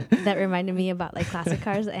 that reminded me about like classic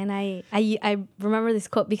cars. And I remember this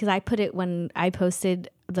quote because I put it when I posted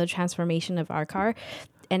the transformation of our car.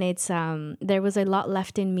 And it's there was a lot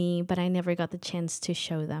left in me, but I never got the chance to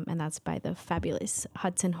show them. And that's by the fabulous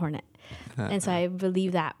Hudson Hornet. And so I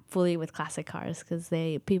believe that fully with classic cars because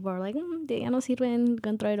people are like, ya no sirven,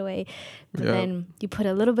 gonna throw it away. But then you put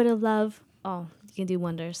a little bit of love, you can do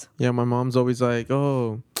wonders. Yeah, my mom's always like,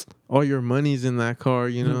 oh, all your money's in that car,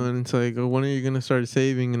 and it's like, oh, when are you going to start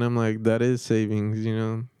saving? And I'm like, that is savings,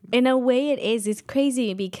 In a way, it is. It's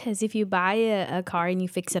crazy because if you buy a car and you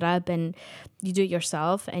fix it up and you do it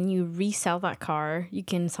yourself and you resell that car, you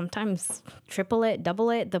can sometimes triple it, double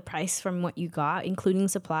it, the price from what you got, including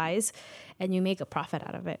supplies, and you make a profit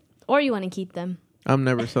out of it. Or you want to keep them. I'm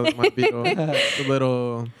never selling my Beetle.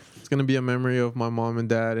 It's going to be a memory of my mom and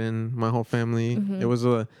dad and my whole family.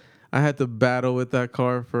 Mm-hmm. I had to battle with that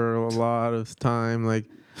car for a lot of time. Like,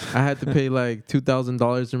 I had to pay like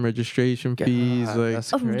 $2,000 in registration fees. Like,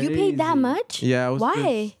 that's you paid that much? yeah, it was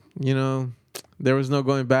Why? there was no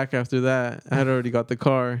going back after that. I had already got the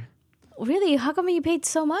car. Really? How come you paid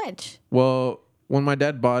so much? Well, when my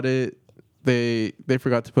dad bought it, they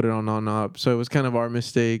forgot to put it on up, so it was kind of our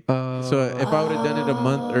mistake. So if I would have done it a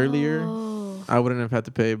month earlier, I wouldn't have had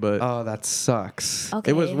to pay. But Oh, that sucks.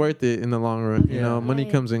 Okay. it was worth it in the long run. Money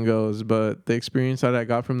Right. comes and goes, but the experience that I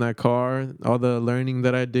got from that car, all the learning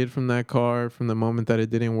that I did from that car, from the moment that it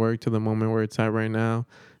didn't work to the moment where it's at right now.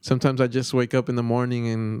 Sometimes I just wake up in the morning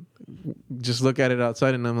and just look at it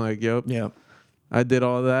outside, and I'm like, "Yep, Yeah. I did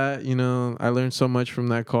all that." I learned so much from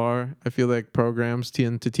that car. I feel like programs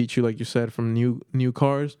tend to teach you, like you said, from new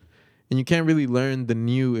cars, and you can't really learn the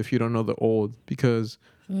new if you don't know the old, because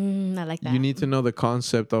I like that. you need to know the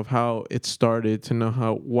concept of how it started to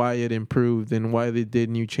know why it improved and why they did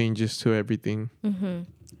new changes to everything. Mm-hmm.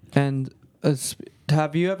 And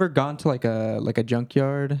have you ever gone to like a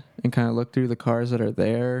junkyard and kind of looked through the cars that are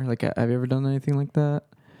there? Like, have you ever done anything like that?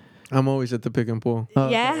 I'm always at the pick and pull.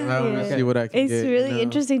 Yeah. I always see what I can It's get. really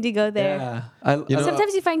interesting to go there. Yeah.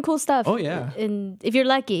 Sometimes you find cool stuff. Oh, yeah. And if you're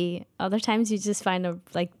lucky, other times you just find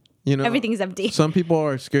everything's empty. Some people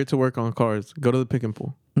are scared to work on cars. Go to the pick and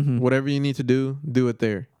pull. Mhm. Whatever you need to do it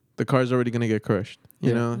there. The car's already going to get crushed.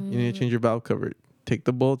 You know, you need to change your valve cover. Take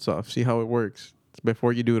the bolts off. See how it works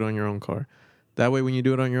before you do it on your own car. That way, when you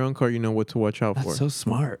do it on your own car, you know what to watch out for. That's so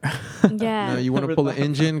smart. Yeah. Now, you want to Never pull an thought about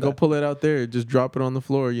engine, go that. pull it out there. Just drop it on the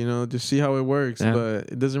floor, just see how it works. Yeah. But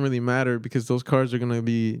it doesn't really matter because those cars are going to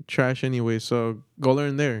be trash anyway. So go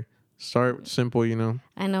learn there. Start simple,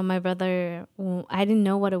 I know my brother, I didn't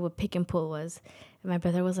know what a pick and pull was. And my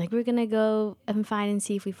brother was like, we're going to go and find and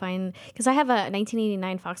see if we find, because I have a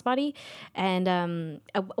 1989 Fox body and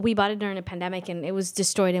we bought it during a pandemic and it was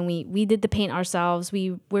destroyed and we did the paint ourselves.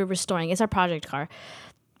 We were restoring. It's our project car.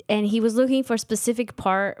 And he was looking for a specific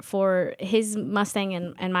part for his Mustang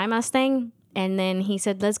and my Mustang. And then he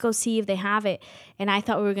said, let's go see if they have it. And I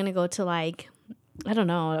thought we were going to go to I don't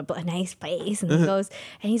know, a nice place. And he goes,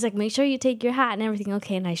 and he's like, make sure you take your hat and everything.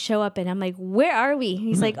 Okay. And I show up and I'm like, where are we?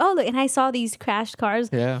 He's like, oh, look. And I saw these crashed cars.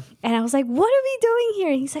 Yeah. And I was like, what are we doing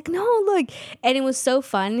here? And he's like, no, look. And it was so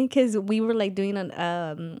fun because we were doing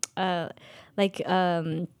a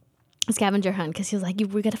scavenger hunt because he was like,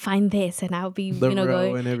 we're going to find this. And I'll be, The row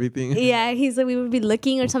going. and everything. Yeah. He's like, we would be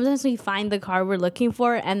looking or sometimes we find the car we're looking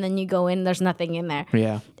for and then you go in, there's nothing in there.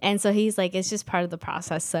 Yeah. And so he's like, it's just part of the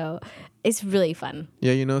process. So it's really fun.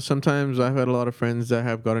 Yeah, sometimes I've had a lot of friends that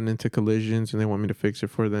have gotten into collisions and they want me to fix it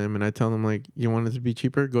for them. And I tell them, like, you want it to be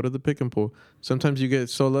cheaper? Go to the pick and pull. Sometimes you get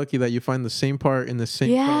so lucky that you find the same part in the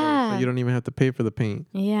same color, so you don't even have to pay for the paint.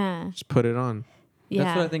 Yeah. Just put it on. Yeah.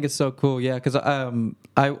 That's what I think is so cool. Yeah, because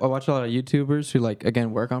I watch a lot of YouTubers who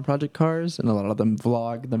again work on project cars, and a lot of them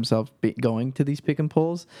vlog themselves going to these pick and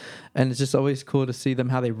pulls, and it's just always cool to see them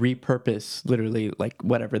how they repurpose literally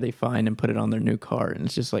whatever they find and put it on their new car, and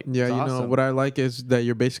it's just Yeah, it's awesome. what I like is that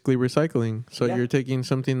you're basically recycling. So Yeah. you're taking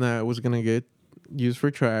something that was gonna get used for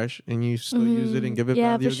trash, and you still use it and give it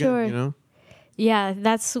Yeah, value for again. sure. Yeah,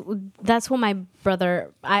 that's what my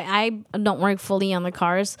brother. I don't work fully on the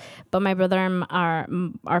cars, but my brother and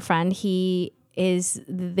our friend, he is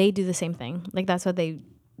they do the same thing. Like that's what they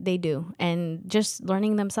do, and just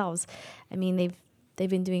learning themselves. I mean, they've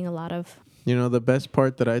been doing a lot of. You know, the best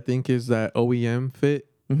part that I think is that OEM fit.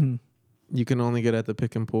 Mm-hmm. You can only get at the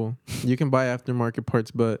pick and pull. You can buy aftermarket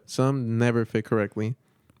parts, but some never fit correctly.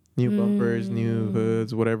 New bumpers, new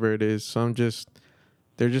hoods, whatever it is.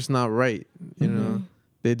 They're just not right. You know,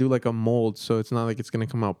 they do like a mold, so it's not like it's gonna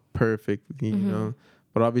come out perfect. You know,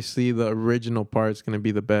 but obviously the original part is gonna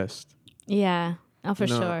be the best. Yeah. Oh, for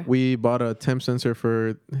You know, sure. we bought a temp sensor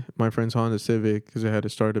for my friend's Honda Civic because it had a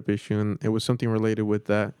startup issue, and it was something related with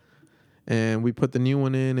that. And we put the new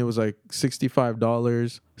one in. It was like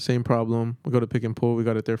 $65. Same problem. We go to pick and pull. We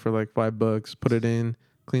got it there for like $5. Put it in,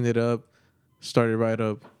 cleaned it up, started right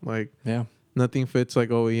up. Like Yeah. nothing fits like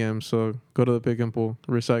OEM. So go to the pick and pull,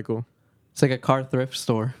 recycle. It's like a car thrift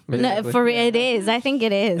store. No, it is. I think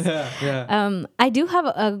it is. Yeah. I do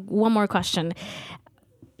have one more question.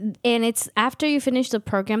 And it's after you finish the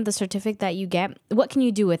program, the certificate that you get, what can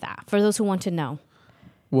you do with that for those who want to know?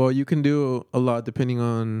 Well, you can do a lot depending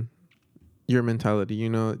on your mentality. You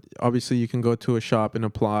know, obviously you can go to a shop and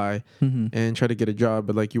apply and try to get a job.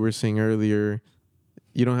 But like you were saying earlier,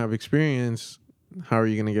 you don't have experience. How are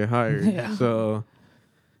you going to get hired? Yeah. So,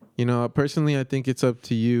 you know, personally, I think it's up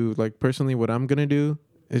to you. Like personally, what I'm going to do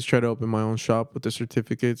is try to open my own shop with the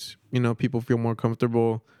certificates. You know, people feel more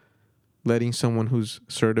comfortable letting someone who's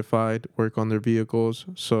certified work on their vehicles.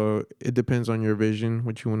 So it depends on your vision,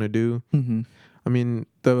 what you want to do. Mm-hmm. I mean,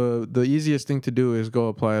 the easiest thing to do is go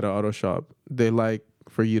apply at an auto shop. They like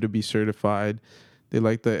for you to be certified. They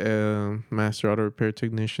like the master auto repair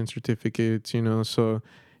technician certificates, you know. So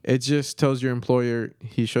it just tells your employer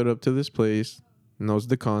he showed up to this place, knows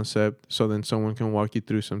the concept, so then someone can walk you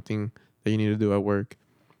through something that you need to do at work.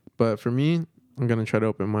 But for me, I'm going to try to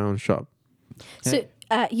open my own shop. So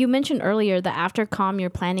you mentioned earlier that after comm,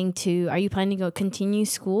 are you planning to go continue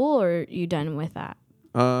school, or are you done with that?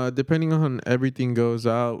 Depending on everything goes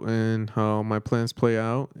out and how my plans play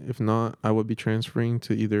out. If not, I will be transferring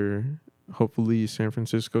to either hopefully San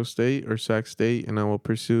Francisco State or Sac State, and I will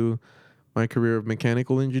pursue my career of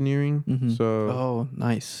mechanical engineering. So Oh,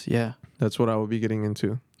 nice. Yeah. that's what I will be getting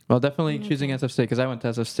into. Well, definitely choosing SF State because I went to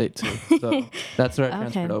SF State too. So that's where I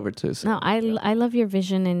transferred over to. So. No, I love your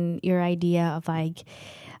vision and your idea of like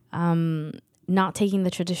not taking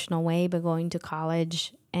the traditional way, but going to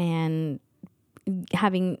college and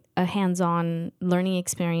having a hands-on learning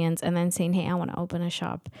experience, and then saying, "Hey, I want to open a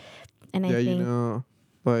shop." And I think, you know,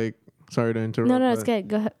 like, sorry to interrupt. no, it's good.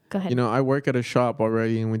 Go ahead. You know, I work at a shop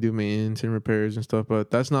already, and we do maintenance and repairs and stuff, but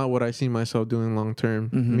that's not what I see myself doing long term.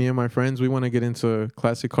 Me and my friends, we want to get into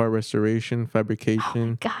classic car restoration,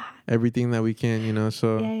 fabrication, everything that we can, you know.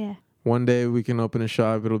 So yeah. one day we can open a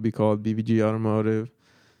shop. It'll be called BVG Automotive.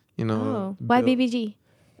 You know, Why BBG?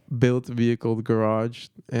 Built Vehicle Garage,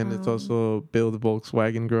 and it's also Build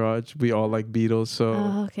Volkswagen Garage. We all like Beetles, so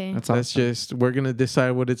Okay. That's that's awesome. just, we're gonna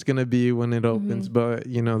decide what it's gonna be when it opens. But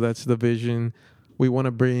you know, that's the vision. We want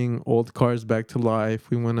to bring old cars back to life.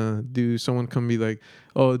 We want to do, someone come be like,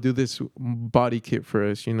 oh, do this body kit for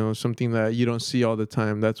us, you know, something that you don't see all the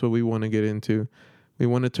time. That's what we want to get into. We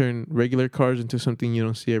want to turn regular cars into something you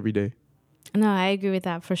don't see every day. No, I agree with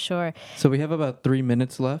that for sure. So we have about 3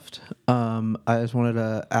 minutes left. I just wanted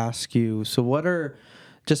to ask you, so what are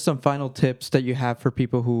just some final tips that you have for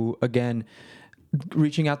people who, again,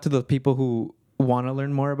 reaching out to the people who want to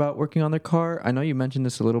learn more about working on their car? I know you mentioned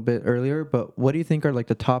this a little bit earlier, but what do you think are like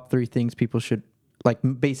the top 3 things people should, like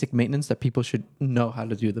basic maintenance that people should know how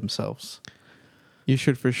to do themselves? You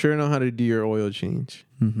should for sure know how to do your oil change.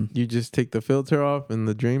 You just take the filter off and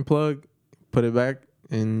the drain plug, put it back,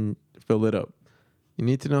 and fill it up. You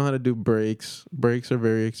need to know how to do brakes. Brakes are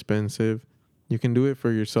very expensive. You can do it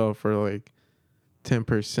for yourself for like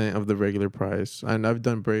 10% of the regular price. And I've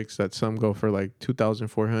done brakes that some go for like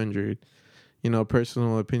 $2,400. You know,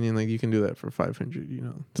 personal opinion, like you can do that for $500, you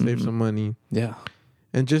know, save some money. Yeah.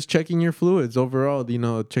 And just checking your fluids overall, you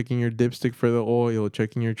know, checking your dipstick for the oil,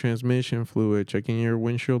 checking your transmission fluid, checking your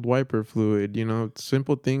windshield wiper fluid, you know,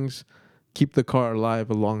 simple things keep the car alive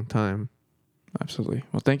a long time. Absolutely.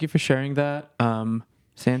 Well, thank you for sharing that.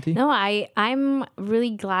 Santi? No, I'm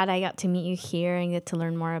really glad I got to meet you here and get to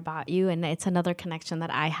learn more about you. And it's another connection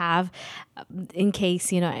that I have in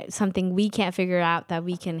case, you know, something we can't figure out that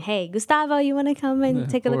we can, hey, Gustavo, you want to come and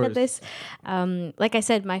take a look at this? Like I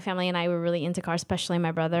said, my family and I were really into cars, especially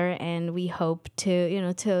my brother. And we hope to, you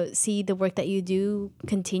know, to see the work that you do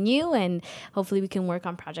continue. And hopefully we can work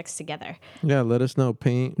on projects together. Yeah, let us know.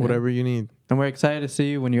 Paint, whatever you need. And we're excited to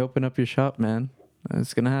see you when you open up your shop, man.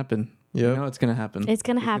 It's going to happen. Yep. You know it's gonna happen. It's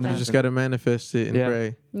gonna happen. You just got to manifest it and Yeah.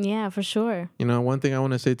 pray. Yeah, for sure. You know, one thing I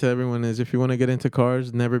want to say to everyone is if you want to get into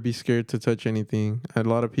cars, never be scared to touch anything. A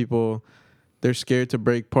lot of people, they're scared to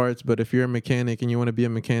break parts, but if you're a mechanic and you want to be a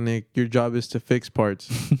mechanic, your job is to fix parts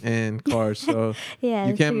and cars. So Yeah,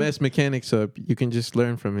 you can't mess mechanics up. You can just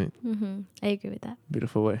learn from it. I agree with that.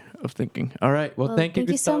 Beautiful way of thinking. All right. Well, thank you,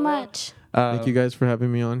 Thank you so Gustavo. much. Thank you guys for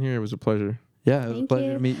having me on here. It was a pleasure. Yeah, it was a Thank pleasure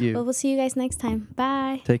you. to meet you. Well, we'll see you guys next time.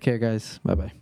 Bye. Take care, guys. Bye bye.